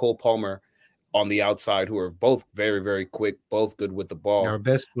Cole Palmer on the outside, who are both very, very quick, both good with the ball. Our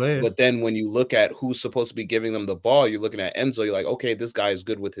best player. But then when you look at who's supposed to be giving them the ball, you're looking at Enzo. You're like, okay, this guy is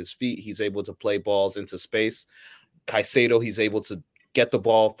good with his feet. He's able to play balls into space. Caicedo, he's able to get the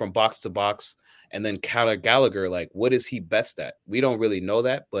ball from box to box. And then Gallagher, like, what is he best at? We don't really know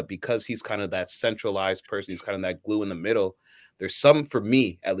that. But because he's kind of that centralized person, he's kind of that glue in the middle. There's some, for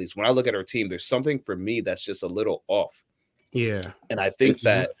me, at least, when I look at our team, there's something for me that's just a little off. Yeah. And I think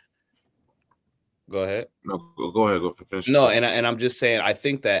Go ahead. No, go ahead. Go finish. No, and I'm just saying, I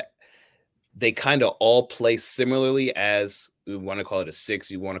think that they kind of all play similarly, as you want to call it a 6,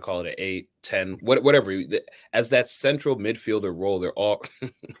 you want to call it an 8, 10, whatever. As that central midfielder role,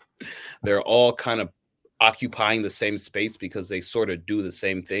 they're all kind of occupying the same space because they sort of do the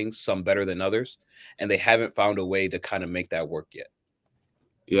same things, some better than others, and they haven't found a way to kind of make that work yet.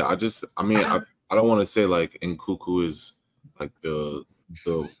 Yeah, I don't want to say like Nkuku is like the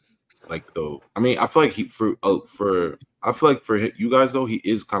I mean, I feel like I feel like for you guys though, he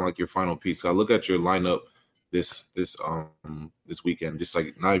is kind of like your final piece. I look at your lineup this weekend, just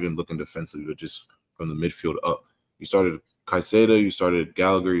like not even looking defensively, but just from the midfield up. You started Caicedo, you started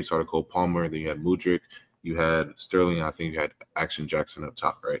Gallagher, you started Cole Palmer, then you had Mudryk, you had Sterling, I think you had Action Jackson up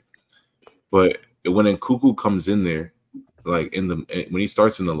top, right? But when Nkuku comes in there, like when he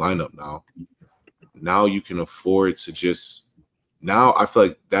starts in the lineup now you can afford to just. Now I feel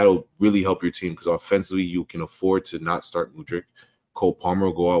like that'll really help your team because offensively you can afford to not start Mudryk. Cole Palmer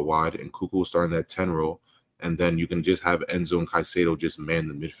will go out wide and Kuku will start in that 10 role. And then you can just have Enzo and Caicedo just man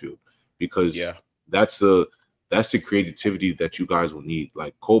the midfield because that's the creativity that you guys will need.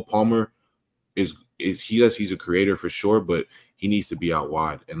 Like Cole Palmer he's a creator for sure, but he needs to be out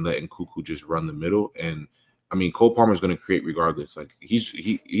wide and letting Kuku just run the middle. And I mean, Cole Palmer is going to create regardless. Like he's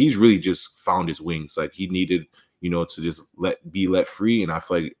really just found his wings. Like he needed to just be let free. And I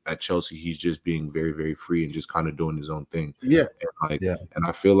feel like at Chelsea, he's just being very, very free and just kind of doing his own thing. Yeah. And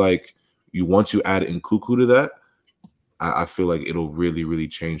I feel like once you add Nkuku to that, I feel like it'll really, really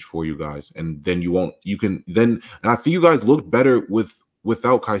change for you guys. And then and I think you guys look better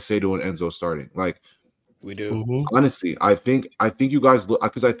without Caicedo and Enzo starting. Like we do. Honestly, I think you guys look,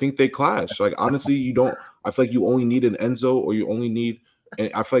 because I think they clash. Like honestly, I feel like you only need an Enzo or you only need. And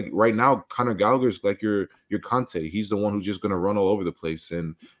I feel like right now, Conor Gallagher's like your Conte. He's the one who's just going to run all over the place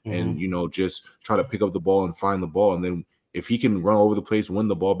and just try to pick up the ball and find the ball. And then if he can run all over the place, win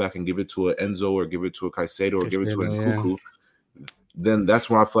the ball back and give it to an Enzo or give it to a Caicedo or give it to a Nkuku, then that's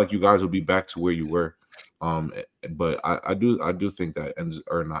when I feel like you guys will be back to where you were. But I do think that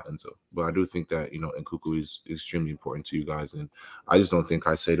but I do think that Nkuku is extremely important to you guys, and I just don't think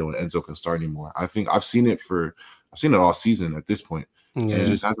Caicedo and Enzo can start anymore. I think I've seen it all season at this point. And it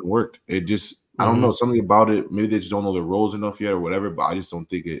just hasn't worked. It just I don't know, something about it. Maybe they just don't know the roles enough yet or whatever. But I just don't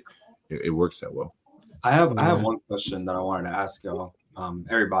think it works that well. I have one question that I wanted to ask y'all,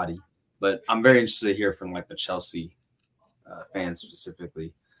 everybody, but I'm very interested to hear from like the Chelsea fans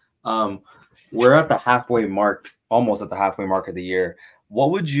specifically. We're at the halfway mark, almost at the halfway mark of the year.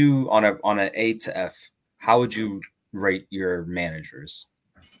 What would you on an A to F? How would you rate your managers?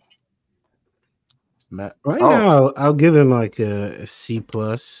 Now, I'll give him like a C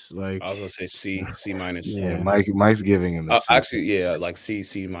plus. Like I was gonna say C minus. Yeah, Mike's giving him a C. Actually, like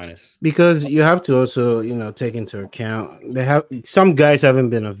C minus. Because you have to also, take into account some guys haven't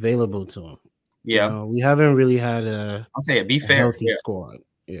been available to him. Yeah, we haven't really had I'll say a healthy squad.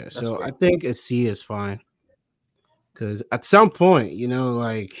 Yeah, that's so fair. I think a C is fine. Because at some point,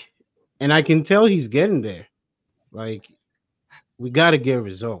 and I can tell he's getting there. Like, we got to get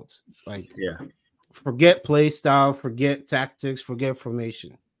results. Like, forget play style, forget tactics, forget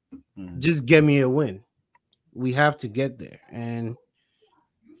formation. Just get me a win. We have to get there. And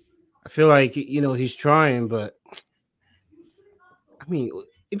I feel like, he's trying, but I mean,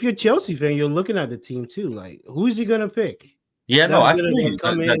 if you're a Chelsea fan, you're looking at the team too. Like, who's he going to pick? Yeah, no, I feel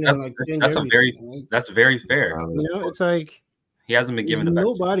that's very fair. It's like he hasn't been given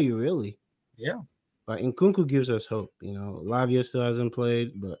nobody really. Yeah. But Nkunku gives us hope. Lavia still hasn't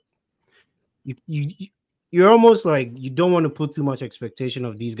played, but you're almost like you don't want to put too much expectation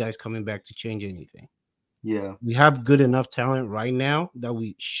of these guys coming back to change anything. Yeah. We have good enough talent right now that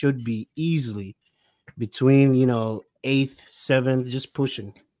we should be easily between 8th, 7th, just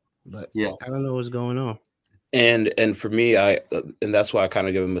pushing. But Yeah. I don't know what's going on. And for me, and that's why I kind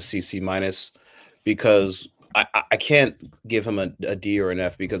of give him a CC minus, because I can't give him a D or an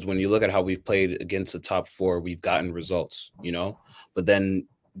F, because when you look at how we've played against the top 4, we've gotten results, but then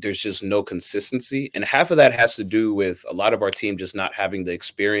there's just no consistency. And half of that has to do with a lot of our team just not having the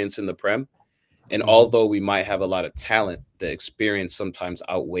experience in the Prem. And although we might have a lot of talent, the experience sometimes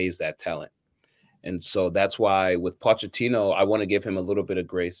outweighs that talent. And so that's why with Pochettino, I want to give him a little bit of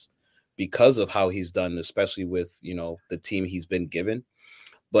grace because of how he's done, especially with, the team he's been given.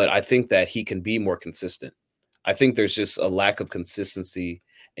 But I think that he can be more consistent. I think there's just a lack of consistency,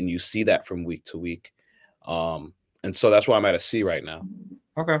 and you see that from week to week. And so that's why I'm at a C right now.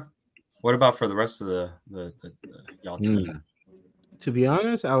 Okay. What about for the rest of the y'all team? To be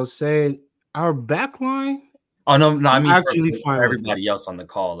honest, I would say our back line. Oh no! I mean, actually for fine. Everybody else on the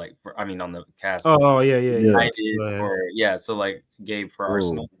call, on the cast. Oh yeah. So like Gabe for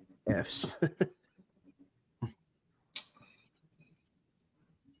Arsenal. Fs.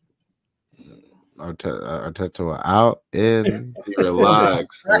 Arteta out in.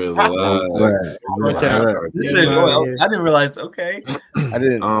 Relax. I didn't realize. Okay, I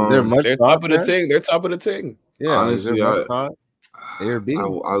didn't. Is there much? They're top of the ting. They're top of the ting. Yeah, honestly, A or B?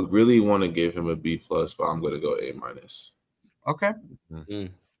 I really want to give him a B plus, but I'm gonna go A minus. Okay,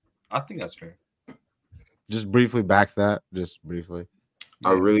 I think that's fair. Just briefly back that. Just briefly.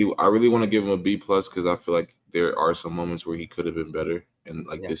 I really want to give him a B plus because I feel like there are some moments where he could have been better in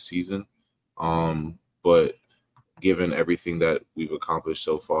this season. But given everything that we've accomplished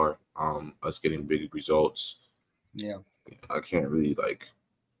so far, us getting big results, I can't really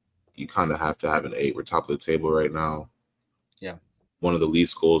you kind of have to have an 8. We're top of the table right now. Yeah. One of the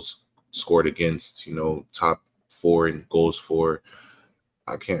least goals scored against, top 4 in goals for.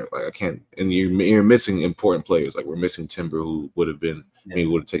 I can't, and you're missing important players. Like we're missing Timber, who would have been, maybe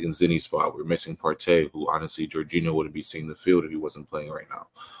would have taken Zinni's spot. We're missing Partey, who honestly Jorginho wouldn't be seeing the field if he wasn't playing right now.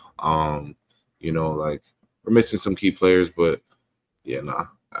 We're missing some key players, but I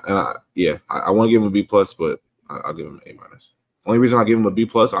want to give him a B plus, but I'll give him an A minus. Only reason I give him a B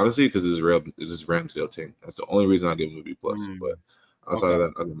plus, honestly, because this Ramsdale team. That's the only reason I give him a B plus. But outside of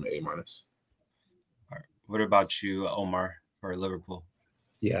that, I'll give him an A minus. All right. What about you, Omar, for Liverpool?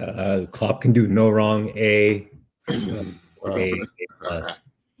 Yeah, Klopp can do no wrong. A plus.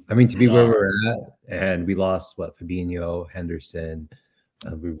 I mean, to be where we're at, and we lost Fabinho, Henderson.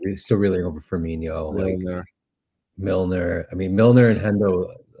 We're still reeling over Firmino, Milner. I mean, Milner and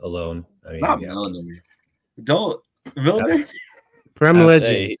Hendo alone. I mean, Milner. Don't Milner. Prem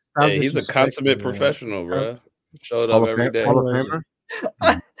legend. Hey, he's a consummate professional, bro. Showed up every day. Hall of Famer?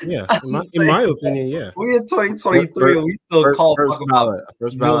 Yeah, in my opinion, yeah. We in 2023 and we still call first ballot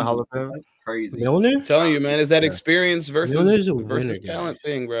Hall of Fame. That's crazy. Milner? I'm telling you, man, is that experience versus talent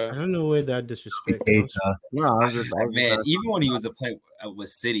thing, bro? I don't know where that disrespect comes. No, man. Even when he was playing with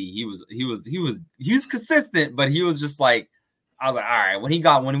City, he was consistent, but he was just like, I was like, all right. When we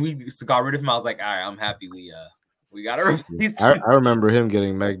got rid of him, I was like, all right, I'm happy we got to replace. I remember him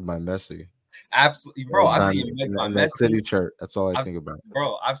getting megged by Messi. Absolutely, bro. I've seen him megged by that Messi. City shirt. That's all I think about.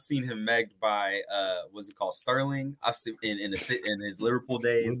 Bro, I've seen him megged by what's it called, Sterling. I've seen in his Liverpool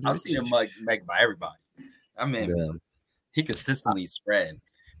days. I've seen him megged by everybody. I mean, he consistently spread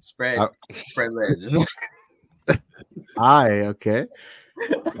legs. Okay.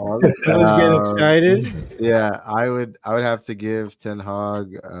 I was getting excited. Yeah, I would have to give Ten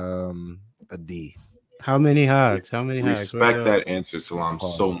Hag a D. How many hugs? Respect that answer, Salam,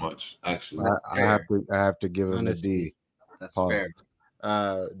 so much. Actually, I have to give him a D. That's fair.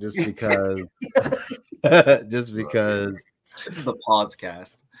 Just because. This is the pause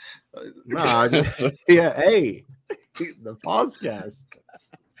cast. Hey, the pause cast.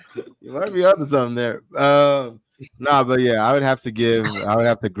 You might be onto something there. But yeah, I would have to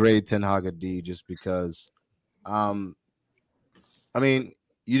grade Ten Hag a D just because. I mean,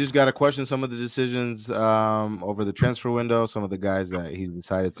 you just got to question some of the decisions over the transfer window, some of the guys that he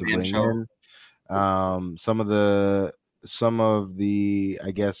decided to bring in, some of the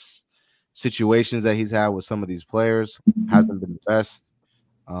I guess situations that he's had with some of these players hasn't been the best.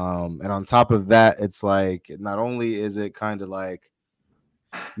 And on top of that, it's like not only is it kind of like,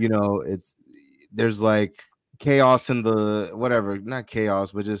 there's like chaos in the whatever, not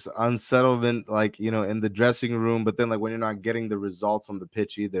chaos, but just unsettlement, like, you know, in the dressing room. But then, like, when you're not getting the results on the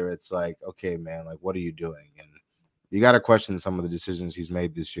pitch either, it's like, okay, man, like, what are you doing? And you got to question some of the decisions he's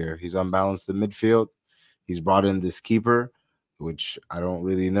made this year. He's unbalanced the midfield. He's brought in this keeper, which I don't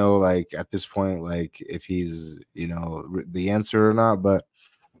really know, like, at this point, like, if he's, you know, the answer or not. But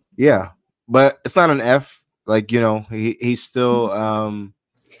yeah, but it's not an F. Like, you know, he's still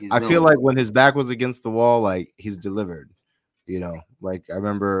I feel like when his back was against the wall, like, he's delivered. You know, like, I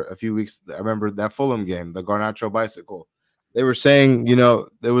remember that Fulham game, the Garnacho bicycle. They were saying, you know,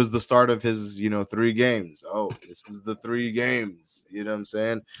 it was the start of his, you know, 3 games. Oh, this is the 3 games. You know what I'm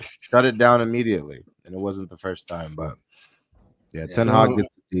saying? Shut it down immediately. And it wasn't the first time, but yeah, Ten Hag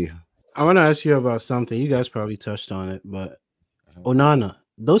gets the D. I want to ask you about something. You guys probably touched on it, but Onana,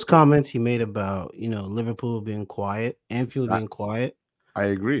 those comments he made about, you know, Liverpool being quiet, Anfield being quiet. I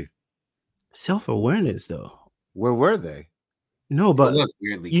agree. Self-awareness, though. Where were they? No, but It was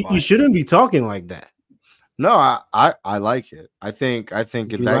weirdly you quiet. shouldn't be talking like that. No, I like it. I think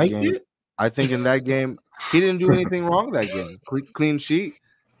in that game, I think in that game he didn't do anything wrong that game. Clean sheet.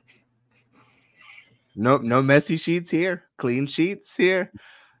 No messy sheets here. Clean sheets here.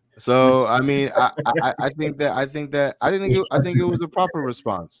 So I mean, I think it was a proper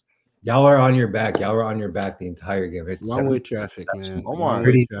response. Y'all were on your back. Y'all were on your back the entire game. It's One-way traffic, man. Omar,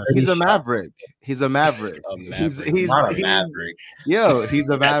 he's a maverick. He's a maverick. He's not a maverick. Yo, he's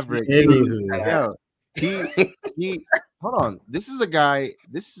a maverick. Anywho. He hold on. This is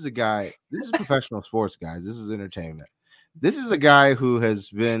professional sports, guys. This is entertainment. This is a guy who has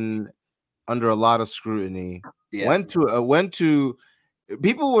been under a lot of scrutiny. Yeah. Went to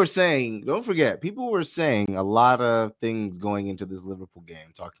people were saying, don't forget, people were saying a lot of things going into this Liverpool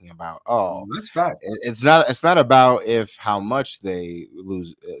game, talking about, That's facts. it's not about how much they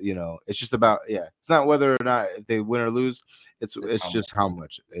lose, you know, it's just about, it's not whether or not if they win or lose, it's just how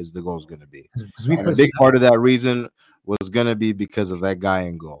much is the goal's going to be. And a big part of that reason was going to be because of that guy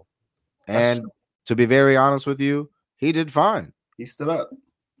in goal. And to be very honest with you, he did fine. He stood up.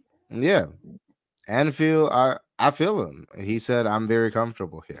 Yeah. Anfield, I feel him. He said, I'm very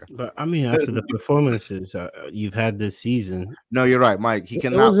comfortable here. But I mean, after the performances you've had this season. No, you're right, Mike. He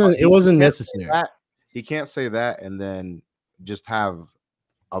It wasn't necessary. He can't say that and then just have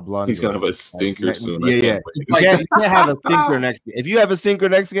a blunder. He's gonna have a stinker soon. Yeah. You can't have a stinker next game. If you have a stinker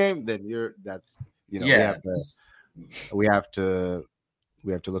next game, then we have to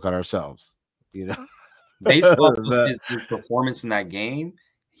look at ourselves. You know, based off of his performance in that game,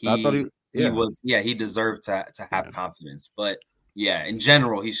 he deserved to have confidence. But yeah, in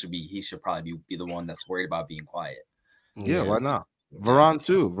general, he should probably be the one that's worried about being quiet. Yeah, why not? Varane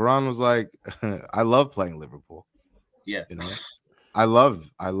too. Varane was like, I love playing Liverpool. Yeah, you know, I love.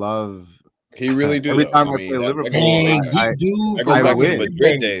 He really do. Every time I play Liverpool, I win.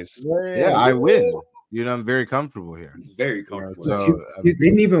 Madrid days. Yeah, I win. You know, I'm very comfortable here. He's very comfortable. So, they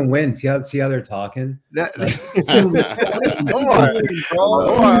didn't even win. See how they're talking? Liverpool.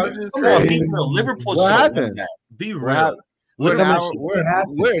 What happened? Be real. We're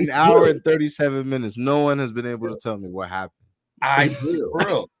an hour and 37 minutes. No one has been able to tell me what happened.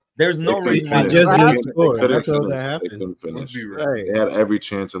 Bro, there's no reason why just didn't score. That's all that happened. They couldn't finish. They had every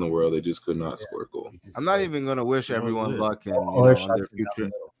chance in the world. They just could not score a goal. I'm not even gonna wish everyone luck in on their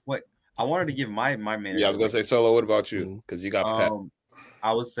future. What I wanted to give my manager. Yeah, I was gonna say, Solo. What about you? Because you got Pep.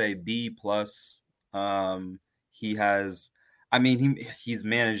 I would say B plus. He has. I mean, he's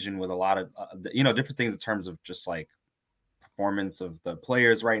managing with a lot of different things in terms of just like performance of the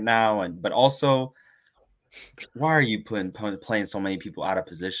players right now, but also, why are you playing so many people out of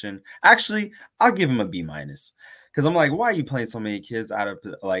position? Actually, I'll give him a B minus because I'm like, why are you playing so many kids out of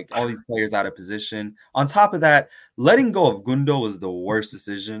all these players out of position? On top of that, letting go of Gundo was the worst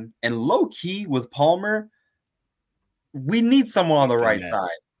decision, and low key with Palmer, we need someone on the right side.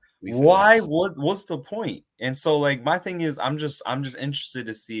 Why? What's the point? And so, like, my thing is, I'm just interested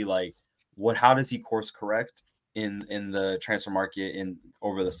to see how does he course correct in the transfer market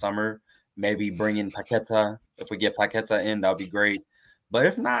over the summer. Maybe bring in Paqueta. If we get Paqueta in, that would be great. But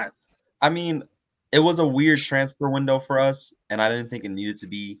if not, I mean, it was a weird transfer window for us, and I didn't think it needed to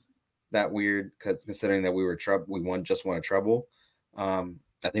be that weird, considering that we won a treble. I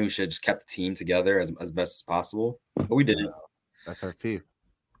think we should have just kept the team together as best as possible, but we didn't. That's our team.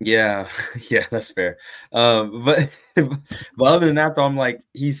 Yeah, that's fair. But other than that, though, I'm like,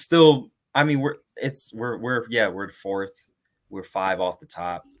 he's still. I mean, we're fourth. We're 5 off the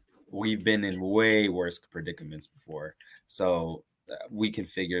top. We've been in way worse predicaments before, so we can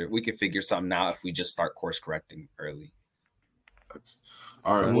figure something out if we just start course correcting early.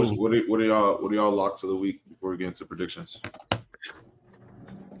 All right, what are y'all locks of the week before we get into predictions?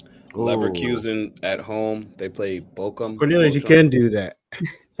 Leverkusen at home. They play Bochum. Cornelius, you can't do that.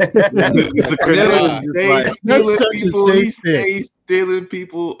 That's such a safe pick. He's stealing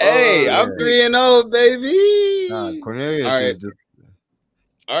people. Hey, I'm 3-0, baby. Cornelius all right. is just.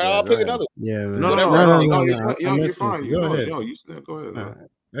 All right, I'll pick another. Yeah, no, you're fine. Go ahead.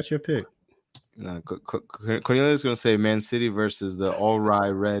 That's your pick. Cornelius is going to say Man City versus the all-right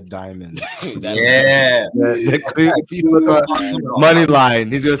Red Diamonds. Yeah. Money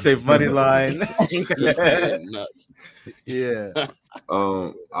line. He's going to say money line. Yeah.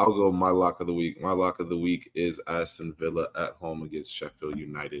 I'll go my lock of the week. My lock of the week is Aston Villa at home against Sheffield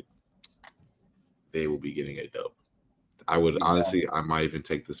United. They will be getting a dub. I would honestly, I might even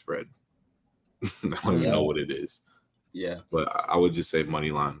take the spread. I don't even know what it is. Yeah. But I would just say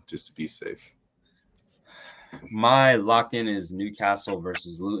money line just to be safe. My lock-in is Newcastle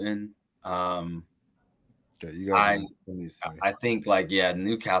versus Luton. You guys I think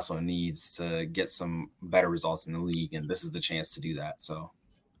Newcastle needs to get some better results in the league, and this is the chance to do that. So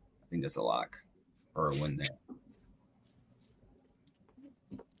I think that's a lock or a win there.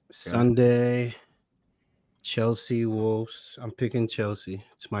 Sunday, Chelsea Wolves. I'm picking Chelsea.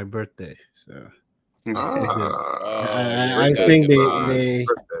 It's my birthday, so I think they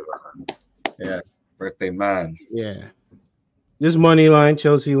birthday man. Yeah, this money line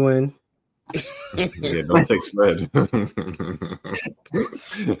Chelsea win. Yeah, don't take spread.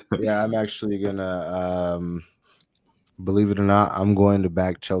 Yeah, I'm actually gonna believe it or not, I'm going to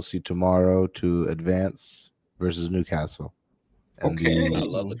back Chelsea tomorrow to advance versus Newcastle. Okay, I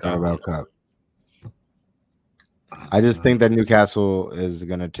love the Carabao Cup. I just think that Newcastle is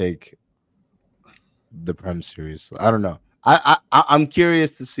gonna take the Prem series. I don't know. I'm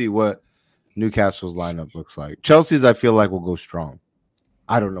curious to see what Newcastle's lineup looks like. Chelsea's, I feel like, will go strong.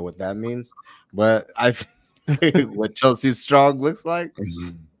 I don't know what that means, but what Chelsea's strong looks like.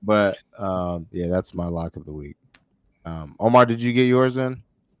 But yeah, that's my lock of the week. Omar, did you get yours in?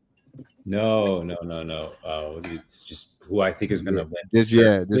 No. It's just who I think is going to win.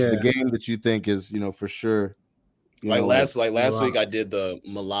 The game that you think is, for sure. Last week, I did the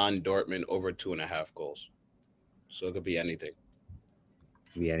Milan Dortmund over 2.5 goals, so it could be anything.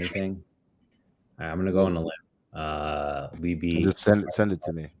 Be anything. All right, I'm gonna go on a limb. Just send it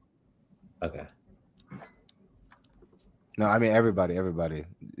to me. Okay. No, I mean everybody.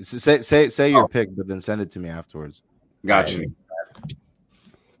 Say your pick, but then send it to me afterwards. Got you.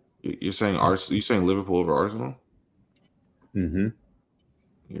 You're saying Arsenal? You saying Liverpool over Arsenal? Mm-hmm.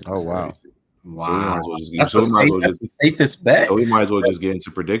 Oh wow. Wow. That's the safest bet. So we might as well just get into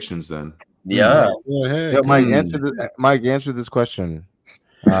predictions then. Yeah. Mike, answer this question.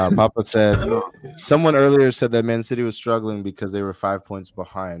 Papa said someone earlier said that Man City was struggling because they were 5 points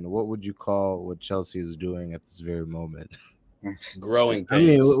behind. What would you call what Chelsea is doing at this very moment? Growing pains. I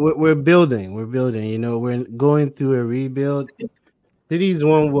mean, we're building. We're going through a rebuild. City's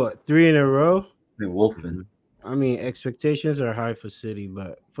won 3 in a row. Wolfman. I mean, expectations are high for City,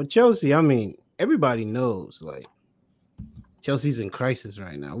 but for Chelsea, I mean, everybody knows Chelsea's in crisis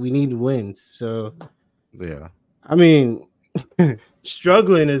right now. We need wins. So yeah, I mean,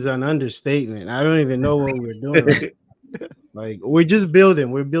 struggling is an understatement. I don't even know what we're doing. We're just building.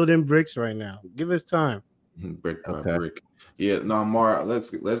 We're building bricks right now. Give us time. Brick by brick. Yeah, no, Mara,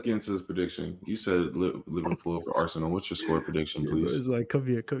 let's get into this prediction. You said Liverpool for Arsenal. What's your score prediction, please? It's come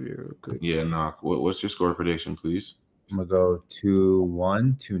here real quick. Yeah, what's your score prediction, please? I'm gonna go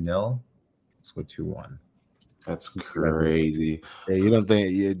 2-1, 2-0. Let's go 2-1. That's crazy. Yeah, you don't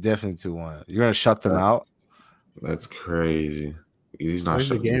think you're definitely 2-1. You're gonna shut them out? That's crazy. He's not Where's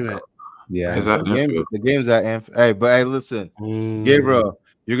the game at? Yeah, the game's at Anfield. Hey, listen, Gabriel,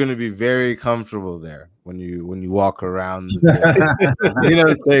 you're gonna be very comfortable there when you walk around. You know what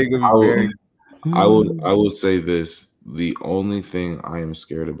I'm saying? I will say this: the only thing I am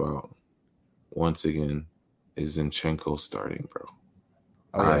scared about, once again, is Zinchenko starting, bro.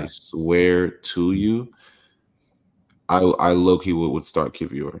 I swear to you, I low-key would start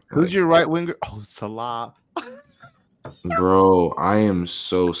Kivior. Who's your right winger? Oh, Salah. Bro, I am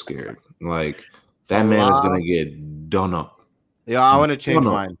so scared. That man is gonna get done up. Yeah, I want to change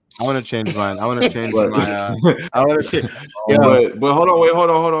mine. I want to change my. I want to change. But hold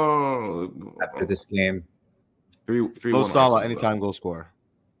on. After this game, 3-1. Mo Salah, anytime goal scorer.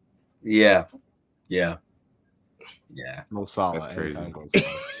 Yeah. Mo Salah, that's crazy. Anytime goal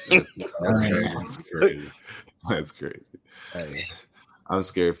scorer. That's crazy. Hey. I'm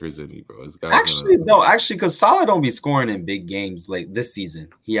scared for Zinni, bro. Actually, because Salah don't be scoring in big games this season.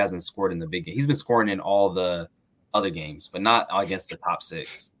 He hasn't scored in the big game. He's been scoring in all the other games, but not against the top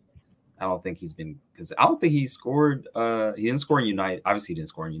 6. I don't think he's been because I don't think he scored. He didn't score in United. Obviously, he didn't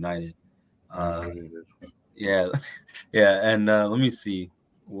score in United. Yeah, yeah. And let me see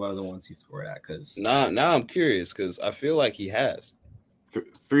what are the ones he scored at. Because now I'm curious because I feel like he has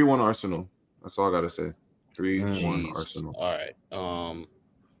 3-1 Arsenal. That's all I gotta say. 3-1 Arsenal. All right.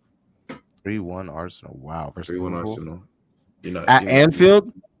 3-1 Arsenal. Wow. 3-1 Arsenal. At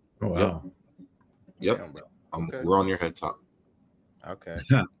Anfield. Oh, wow. Yep. Damn, okay. We're on your head top. Okay.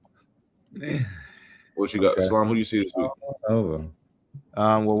 What you got, Islam? Who do you see this week? Oh.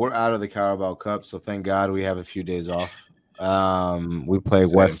 Well, we're out of the Carabao Cup, so thank God we have a few days off. We play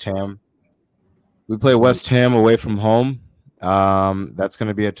West Ham. We play West Ham away from home. That's going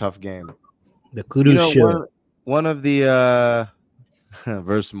to be a tough game. The Kudu show. One of the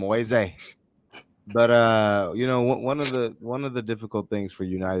versus Moise. But one of the difficult things for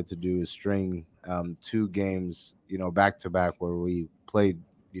United to do is string 2 games, back to back where we played,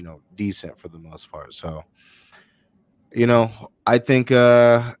 decent for the most part. So, I think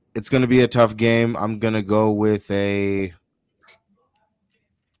it's going to be a tough game. I'm going to go with a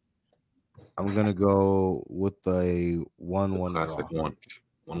 1-1 classic draw.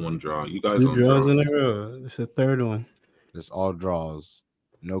 1-1 draw. You guys 2 draws in a row. It's a third one. Just all draws.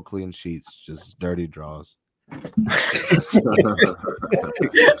 No clean sheets, just dirty draws. That's a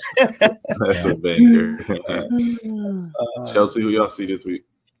banger. Chelsea, who y'all see this week?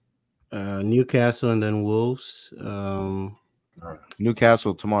 Newcastle and then Wolves.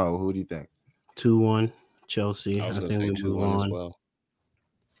 Newcastle tomorrow. Who do you think? 2-1 Chelsea. I was I going to think say we 2-1 move as on. well.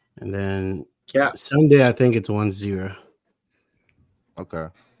 And then Yeah. Sunday, I think it's 1-0. Okay.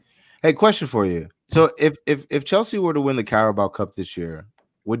 Hey, question for you. So if Chelsea were to win the Carabao Cup this year,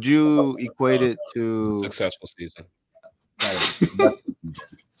 would you equate it to Successful season?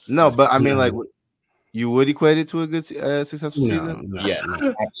 No, but I mean, like, you would equate it to a good successful season? Yeah.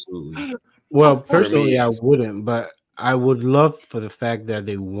 absolutely. Well, personally, I wouldn't, but I would love for the fact that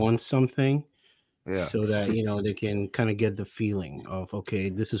they won something, so that they can kind of get the feeling of, okay,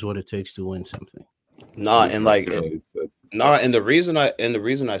 this is what it takes to win something. And the reason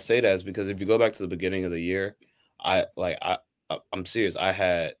I say that is because if you go back to the beginning of the year, I'm serious. I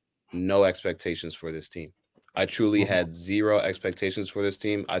had no expectations for this team. I truly had 0 expectations for this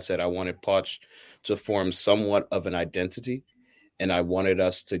team. I said I wanted Poch to form somewhat of an identity, and I wanted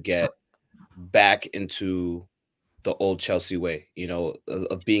us to get back into the old Chelsea way,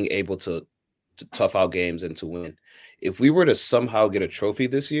 of being able to tough out games and to win. If we were to somehow get a trophy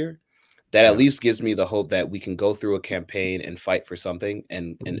this year, that at least gives me the hope that we can go through a campaign and fight for something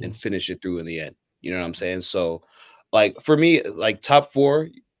and finish it through in the end. You know what I'm saying? So, like, for me, like, top 4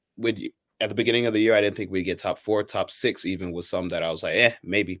 at the beginning of the year, I didn't think we'd get top 4, top 6 even was some that I was like,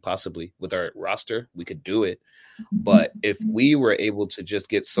 maybe, possibly with our roster, we could do it. But if we were able to just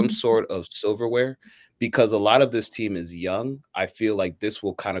get some sort of silverware, because a lot of this team is young, I feel like this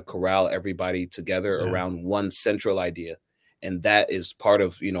will kind of corral everybody together around one central idea. And that is part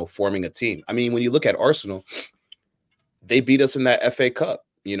of, forming a team. I mean, when you look at Arsenal, they beat us in that FA Cup,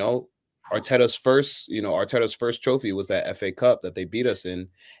 Arteta's first trophy was that FA Cup that they beat us in.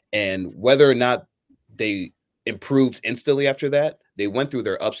 And whether or not they improved instantly after that, they went through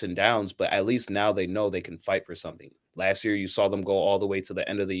their ups and downs, but at least now they know they can fight for something. Last year, you saw them go all the way to the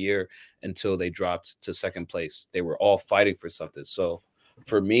end of the year until they dropped to second place. They were all fighting for something. So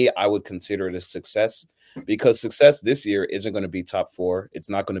for me, I would consider it a success, because success this year isn't going to be top 4. It's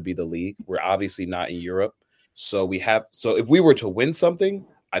not going to be the league. We're obviously not in Europe. So if we were to win something,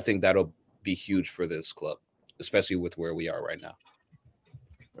 I think that'll be huge for this club, especially with where we are right now.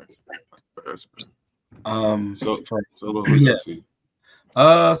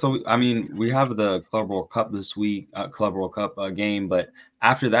 So I mean, we have the Club World Cup this week, Club World Cup game, but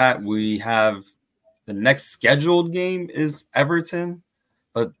after that, we have the next scheduled game is Everton,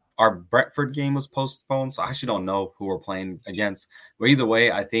 but our Brentford game was postponed, so I actually don't know who we're playing against. But either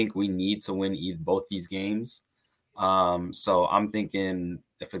way, I think we need to win both these games. So I'm thinking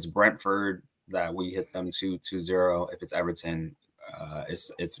if it's Brentford, that we hit them 2-0. If it's Everton,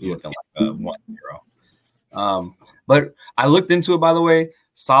 it's looking like a 1-0. But I looked into it, by the way.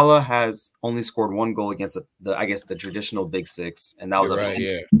 Salah has only scored 1 goal against the traditional Big Six, and that was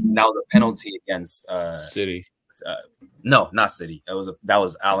that was a penalty against City. No, not City. That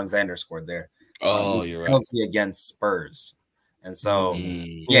was Alexander scored there. Oh, you're right. Penalty against Spurs. And so,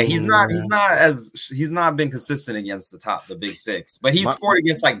 he's not been consistent against the Big Six, but he scored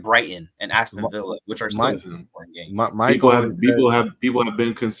against like Brighton and Aston Villa, which are still important games. People have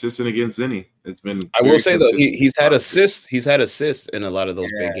been consistent against Zenny. It's been. I will say though, he's had assists. He's had assists in a lot of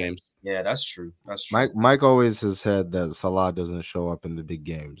those big games. Yeah, that's true. That's true. Mike always has said that Salah doesn't show up in the big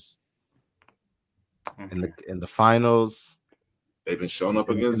games. In the finals, they've been showing up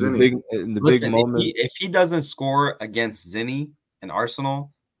against in Zinni. the big moments. If he doesn't score against Zinni and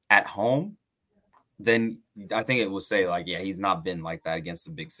Arsenal at home, then I think it will say like, yeah, he's not been like that against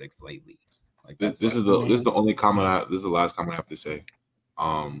the Big Six lately. Like this is the only comment. This is the last comment I have to say.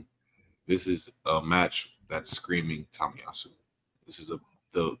 This is a match that's screaming Tomiyasu. This is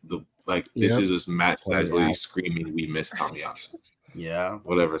this is a match that is literally screaming, we miss Tomiyasu. Yeah.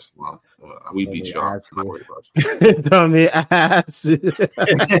 Whatever, Salam. We beat you out. I'm not worried about you. Tomiyasu.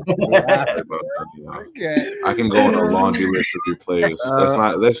 Okay. I can go on a laundry list of your players.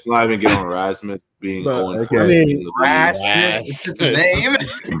 Let's not even get on Rasmus being going for Rasmus. The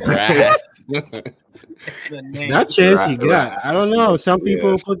name. That chance he got. I don't know. Some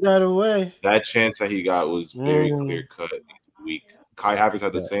people put that away. That chance that he got was very clear cut. Weak. Kai Havertz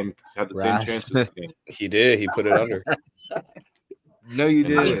had the same chances. He did. He put it under. No, you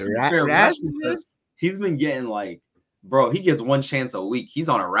didn't. Rasmus, he's been getting like, bro, he gets one chance a week. He's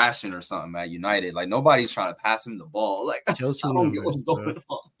on a ration or something at United. Like nobody's trying to pass him the ball. Like I don't get what's going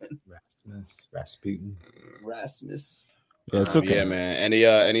on. Rasmus. Yeah, it's okay. Yeah, man.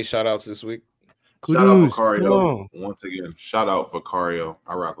 Any shout outs this week? Shout out Vicario. Once again, shout out Vicario.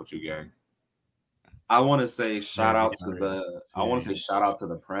 I rock with you, gang. I want to say shout out to the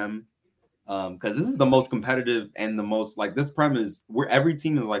Prem. Because this is the most competitive and the most like this Prem is where every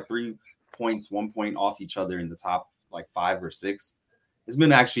team is like 3 points, 1 point off each other in the top like 5 or 6. It's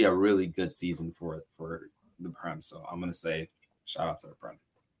been actually a really good season for the Prem. So I'm gonna say shout out to the Prem.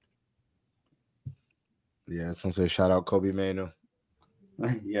 Yeah, I was gonna say shout out Kobe Mainu.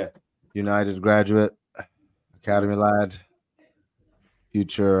 Yeah. United graduate, academy lad,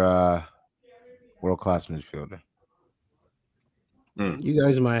 future world-class midfielder. You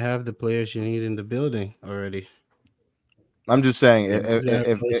guys might have the players you need in the building already. I'm just saying, if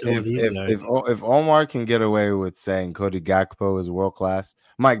Omar can get away with saying Cody Gakpo is world class,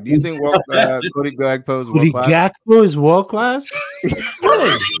 Mike, do you think Cody Gakpo is world class? Cody Gakpo is world class?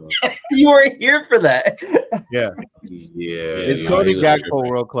 You weren't here for that. Yeah. It's Cody Gakpo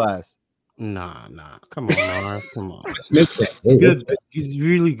world class. Nah. Come on, Omar. Come on. He's good. He's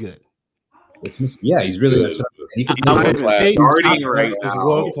really good. He's really good. He could be starting right now.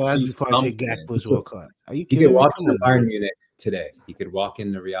 World class before I say Gakpo is world class. Are you He kidding could me? walk into Bayern Munich today. He could walk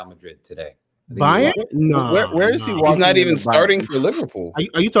into Real Madrid today. Bayern? No. Where is he walking? He's not even starting for Liverpool. Are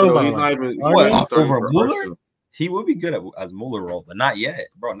you talking about? He's not even over Muller? He would be good as Muller role, but not yet,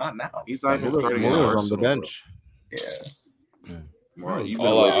 bro. Not now. He's not even starting Muller on the bench. Yeah. All right.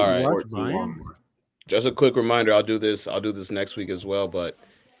 Just a quick reminder. I'll do this next week as well. But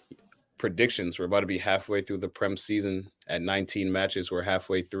predictions. We're about to be halfway through the Prem season at 19 matches. We're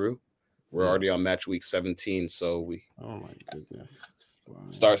halfway through. We're already on match week 17. So oh my goodness.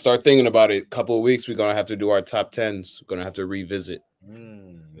 Start thinking about it. A couple of weeks, we're gonna have to do our top 10s. We're gonna have to revisit.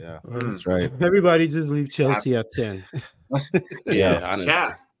 Yeah, that's right. Everybody just leave Chelsea at 10. Yeah, honestly.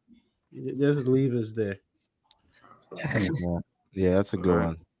 Just leave us there. Yeah, that's a good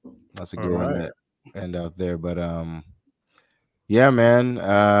one. That's a good one to end out there. But yeah, man.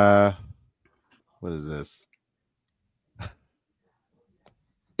 What is this?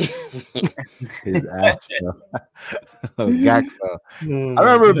 His ass, bro. Gakpo. I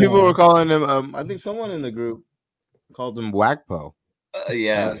remember people were calling him. I think someone in the group called him Whackpo.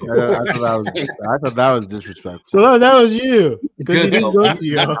 Yeah, I thought that was disrespectful. So that was you because you didn't go to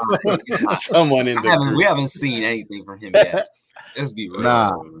you. Someone in the group. We haven't seen anything from him yet. Let's be real.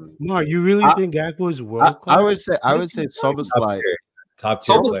 Mark, you really think Gakpo is world class? I would say Soboslai. Top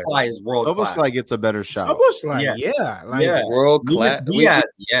tier player. Soboslai is world class. Soboslai gets a better shot. Soboslai, yeah. World class. Diaz,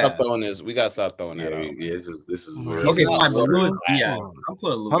 We gotta stop throwing that out. Yeah, this is weird. Okay, fine. But Luis Diaz. I'm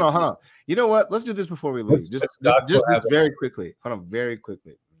putting Luis. Hold on. You know what? Let's do this before we leave. Just very quickly. Hold on, very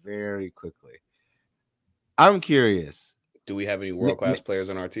quickly. I'm curious. Do we have any world class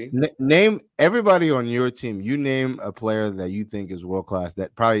players on our team? Name everybody on your team. You name a player that you think is world class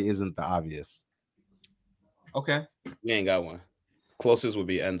that probably isn't the obvious. Okay. We ain't got one. Closest would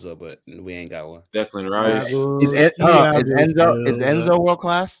be Enzo, but we ain't got one. Declan Rice. Is Enzo world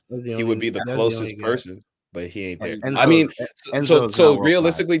class? He would be the closest person, but he ain't there. Enzo, I mean, so not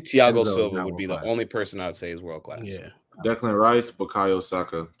realistically, Thiago Enzo's Silva not would be the world-class. only person I'd say is world class. Yeah. Declan Rice, Bukayo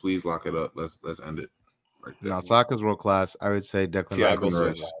Saka. Please lock it up. Let's end it. Right there. No, Saka's world class. I would say Declan Thiago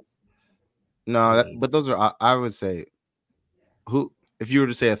Rice. Silva. No, but those are. I would say, who? If you were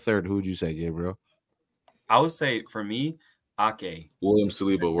to say a third, who would you say, Gabriel? I would say for me, Ake. William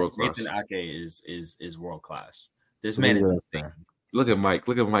Saliba, world class. Nathan Ake is world class. This man is insane. Look at Mike.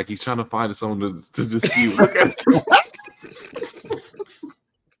 Look at Mike. He's trying to find someone to dispute. Look at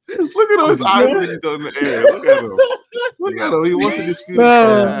Look at his eyes when he's in the air. Look at him. Look at him. He wants to dispute.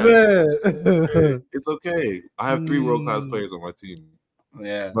 Oh man, It's okay. I have 3 world-class players on my team.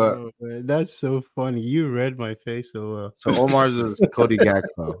 Yeah. But oh, man, that's so funny. You read my face so well. so Omar's is Cody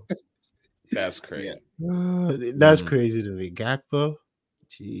Gakpo. That's crazy. That's crazy to me. Gakpo,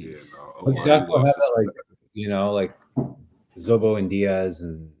 Yeah, jeez. no. Does Omar, Gakpo he lost have his- that, like Zobo and Diaz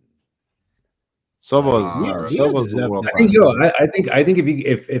and Sobo's Diaz Sobo's is the up world there. I think I think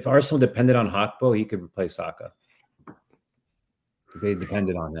if Arsenal depended on Hakpo, he could replace Saka. If they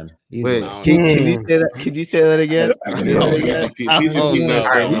depended on him. Wait, No. can you say that? Can you say that again? No, please Oh, repeat no. that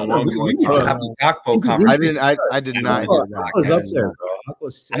statement one more We need to time. have a Gakpo I conversation. didn't. I did not hear that. Hakpo's up there, bro.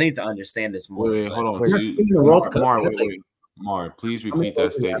 Hakpo's sick. I need to understand this more. Wait, but- hold on. Wait, So You're you- speaking of World Cup, Mar, that's wait. Mar, please How many repeat that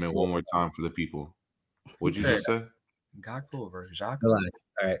goals did he have? statement one more time for the people. What'd you just say? Gakpo over Xhaka. Relax.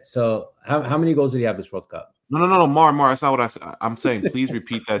 All right. So how many goals did he have this World Cup? No, Mar, that's not what I said. I'm saying please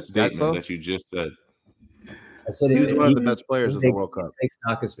repeat that statement Gakpo? that you just said. I said He was if one of the he- best players of he the World Cup. takes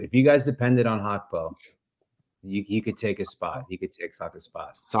Saka's. If you guys depended on Hakpo, he could take his spot. He could take Saka's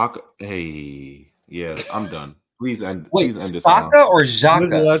spot. Saka, hey, yeah, I'm done. Please end. Wait, Please end this. Saka now. or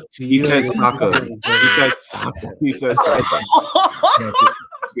Xhaka? He said Saka. He said Saka. He said Saka.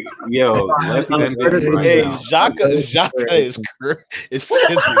 Yo, let's end this right Hey, now. Xhaka is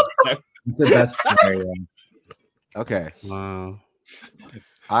disrespectful. He's the best player. Yeah. Okay, Wow.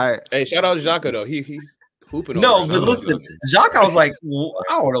 Hey, shout out Xhaka though. He's hooping. No, over but there. listen, Xhaka, I was like,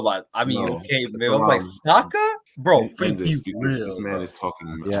 I don't know about. I mean, No. okay, man. I was like, Saka, bro, End free this people. because Real, this man bro. is talking.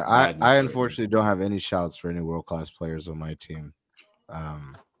 yeah, madness I right now. unfortunately don't have any shouts for any world class players on my team. I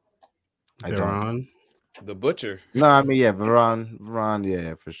don't. Veron. The butcher. No, I mean, yeah, Veron,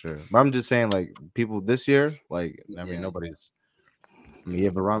 yeah, for sure. But I'm just saying, like, people this year, like, I mean, Yeah. nobody's. I mean, yeah,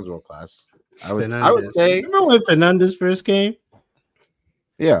 Veron's world class. I would Fernandes. say, Remember when Fernandes first came?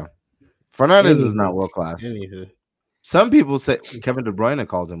 yeah. Fernandez is not world class. Anywho. Some people say Kevin De Bruyne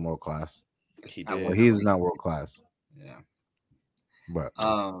called him world class. He I did. Well, he's not world class. Yeah. But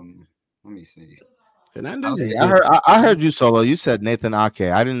Let me see. Fernandes is I heard you solo. You said Nathan Ake.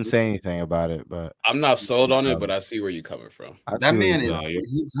 I didn't say anything about it, but I'm not sold on it, but I see where you're coming from. I That see what man you is No, you're-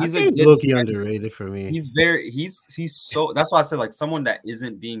 he's a he's good. low-key underrated for me. He's very he's so. That's why I said like someone that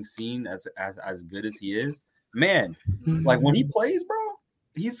isn't being seen as good as he is. Man, like when he plays, bro,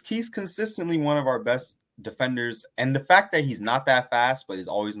 he's consistently one of our best defenders. And the fact that he's not that fast, but he's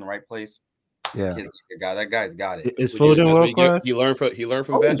always in the right place. Yeah. That guy's got it. Is What do you- Foden that's what world he get- class? He learned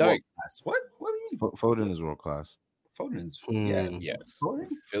from Foden's Van Dijk. world-class. What do you mean? Foden is world class. Foden's Yeah. Yes. Foden?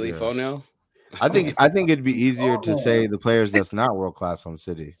 Philly Yes. Fonel. I think it'd be easier to say the players that's not world class on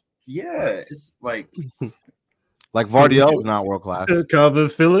City. Yeah, it's like Like Vardiol is not world class. Calvin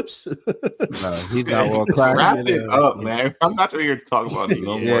Phillips. No, he's not world class. Wrap it up, man. I'm not here to talk about it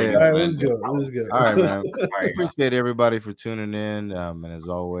no Yeah, more. yeah. All right, let's go. Let's go. All right, man. all right, Appreciate everybody for tuning in. And as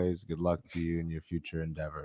always, good luck to you in your future endeavors.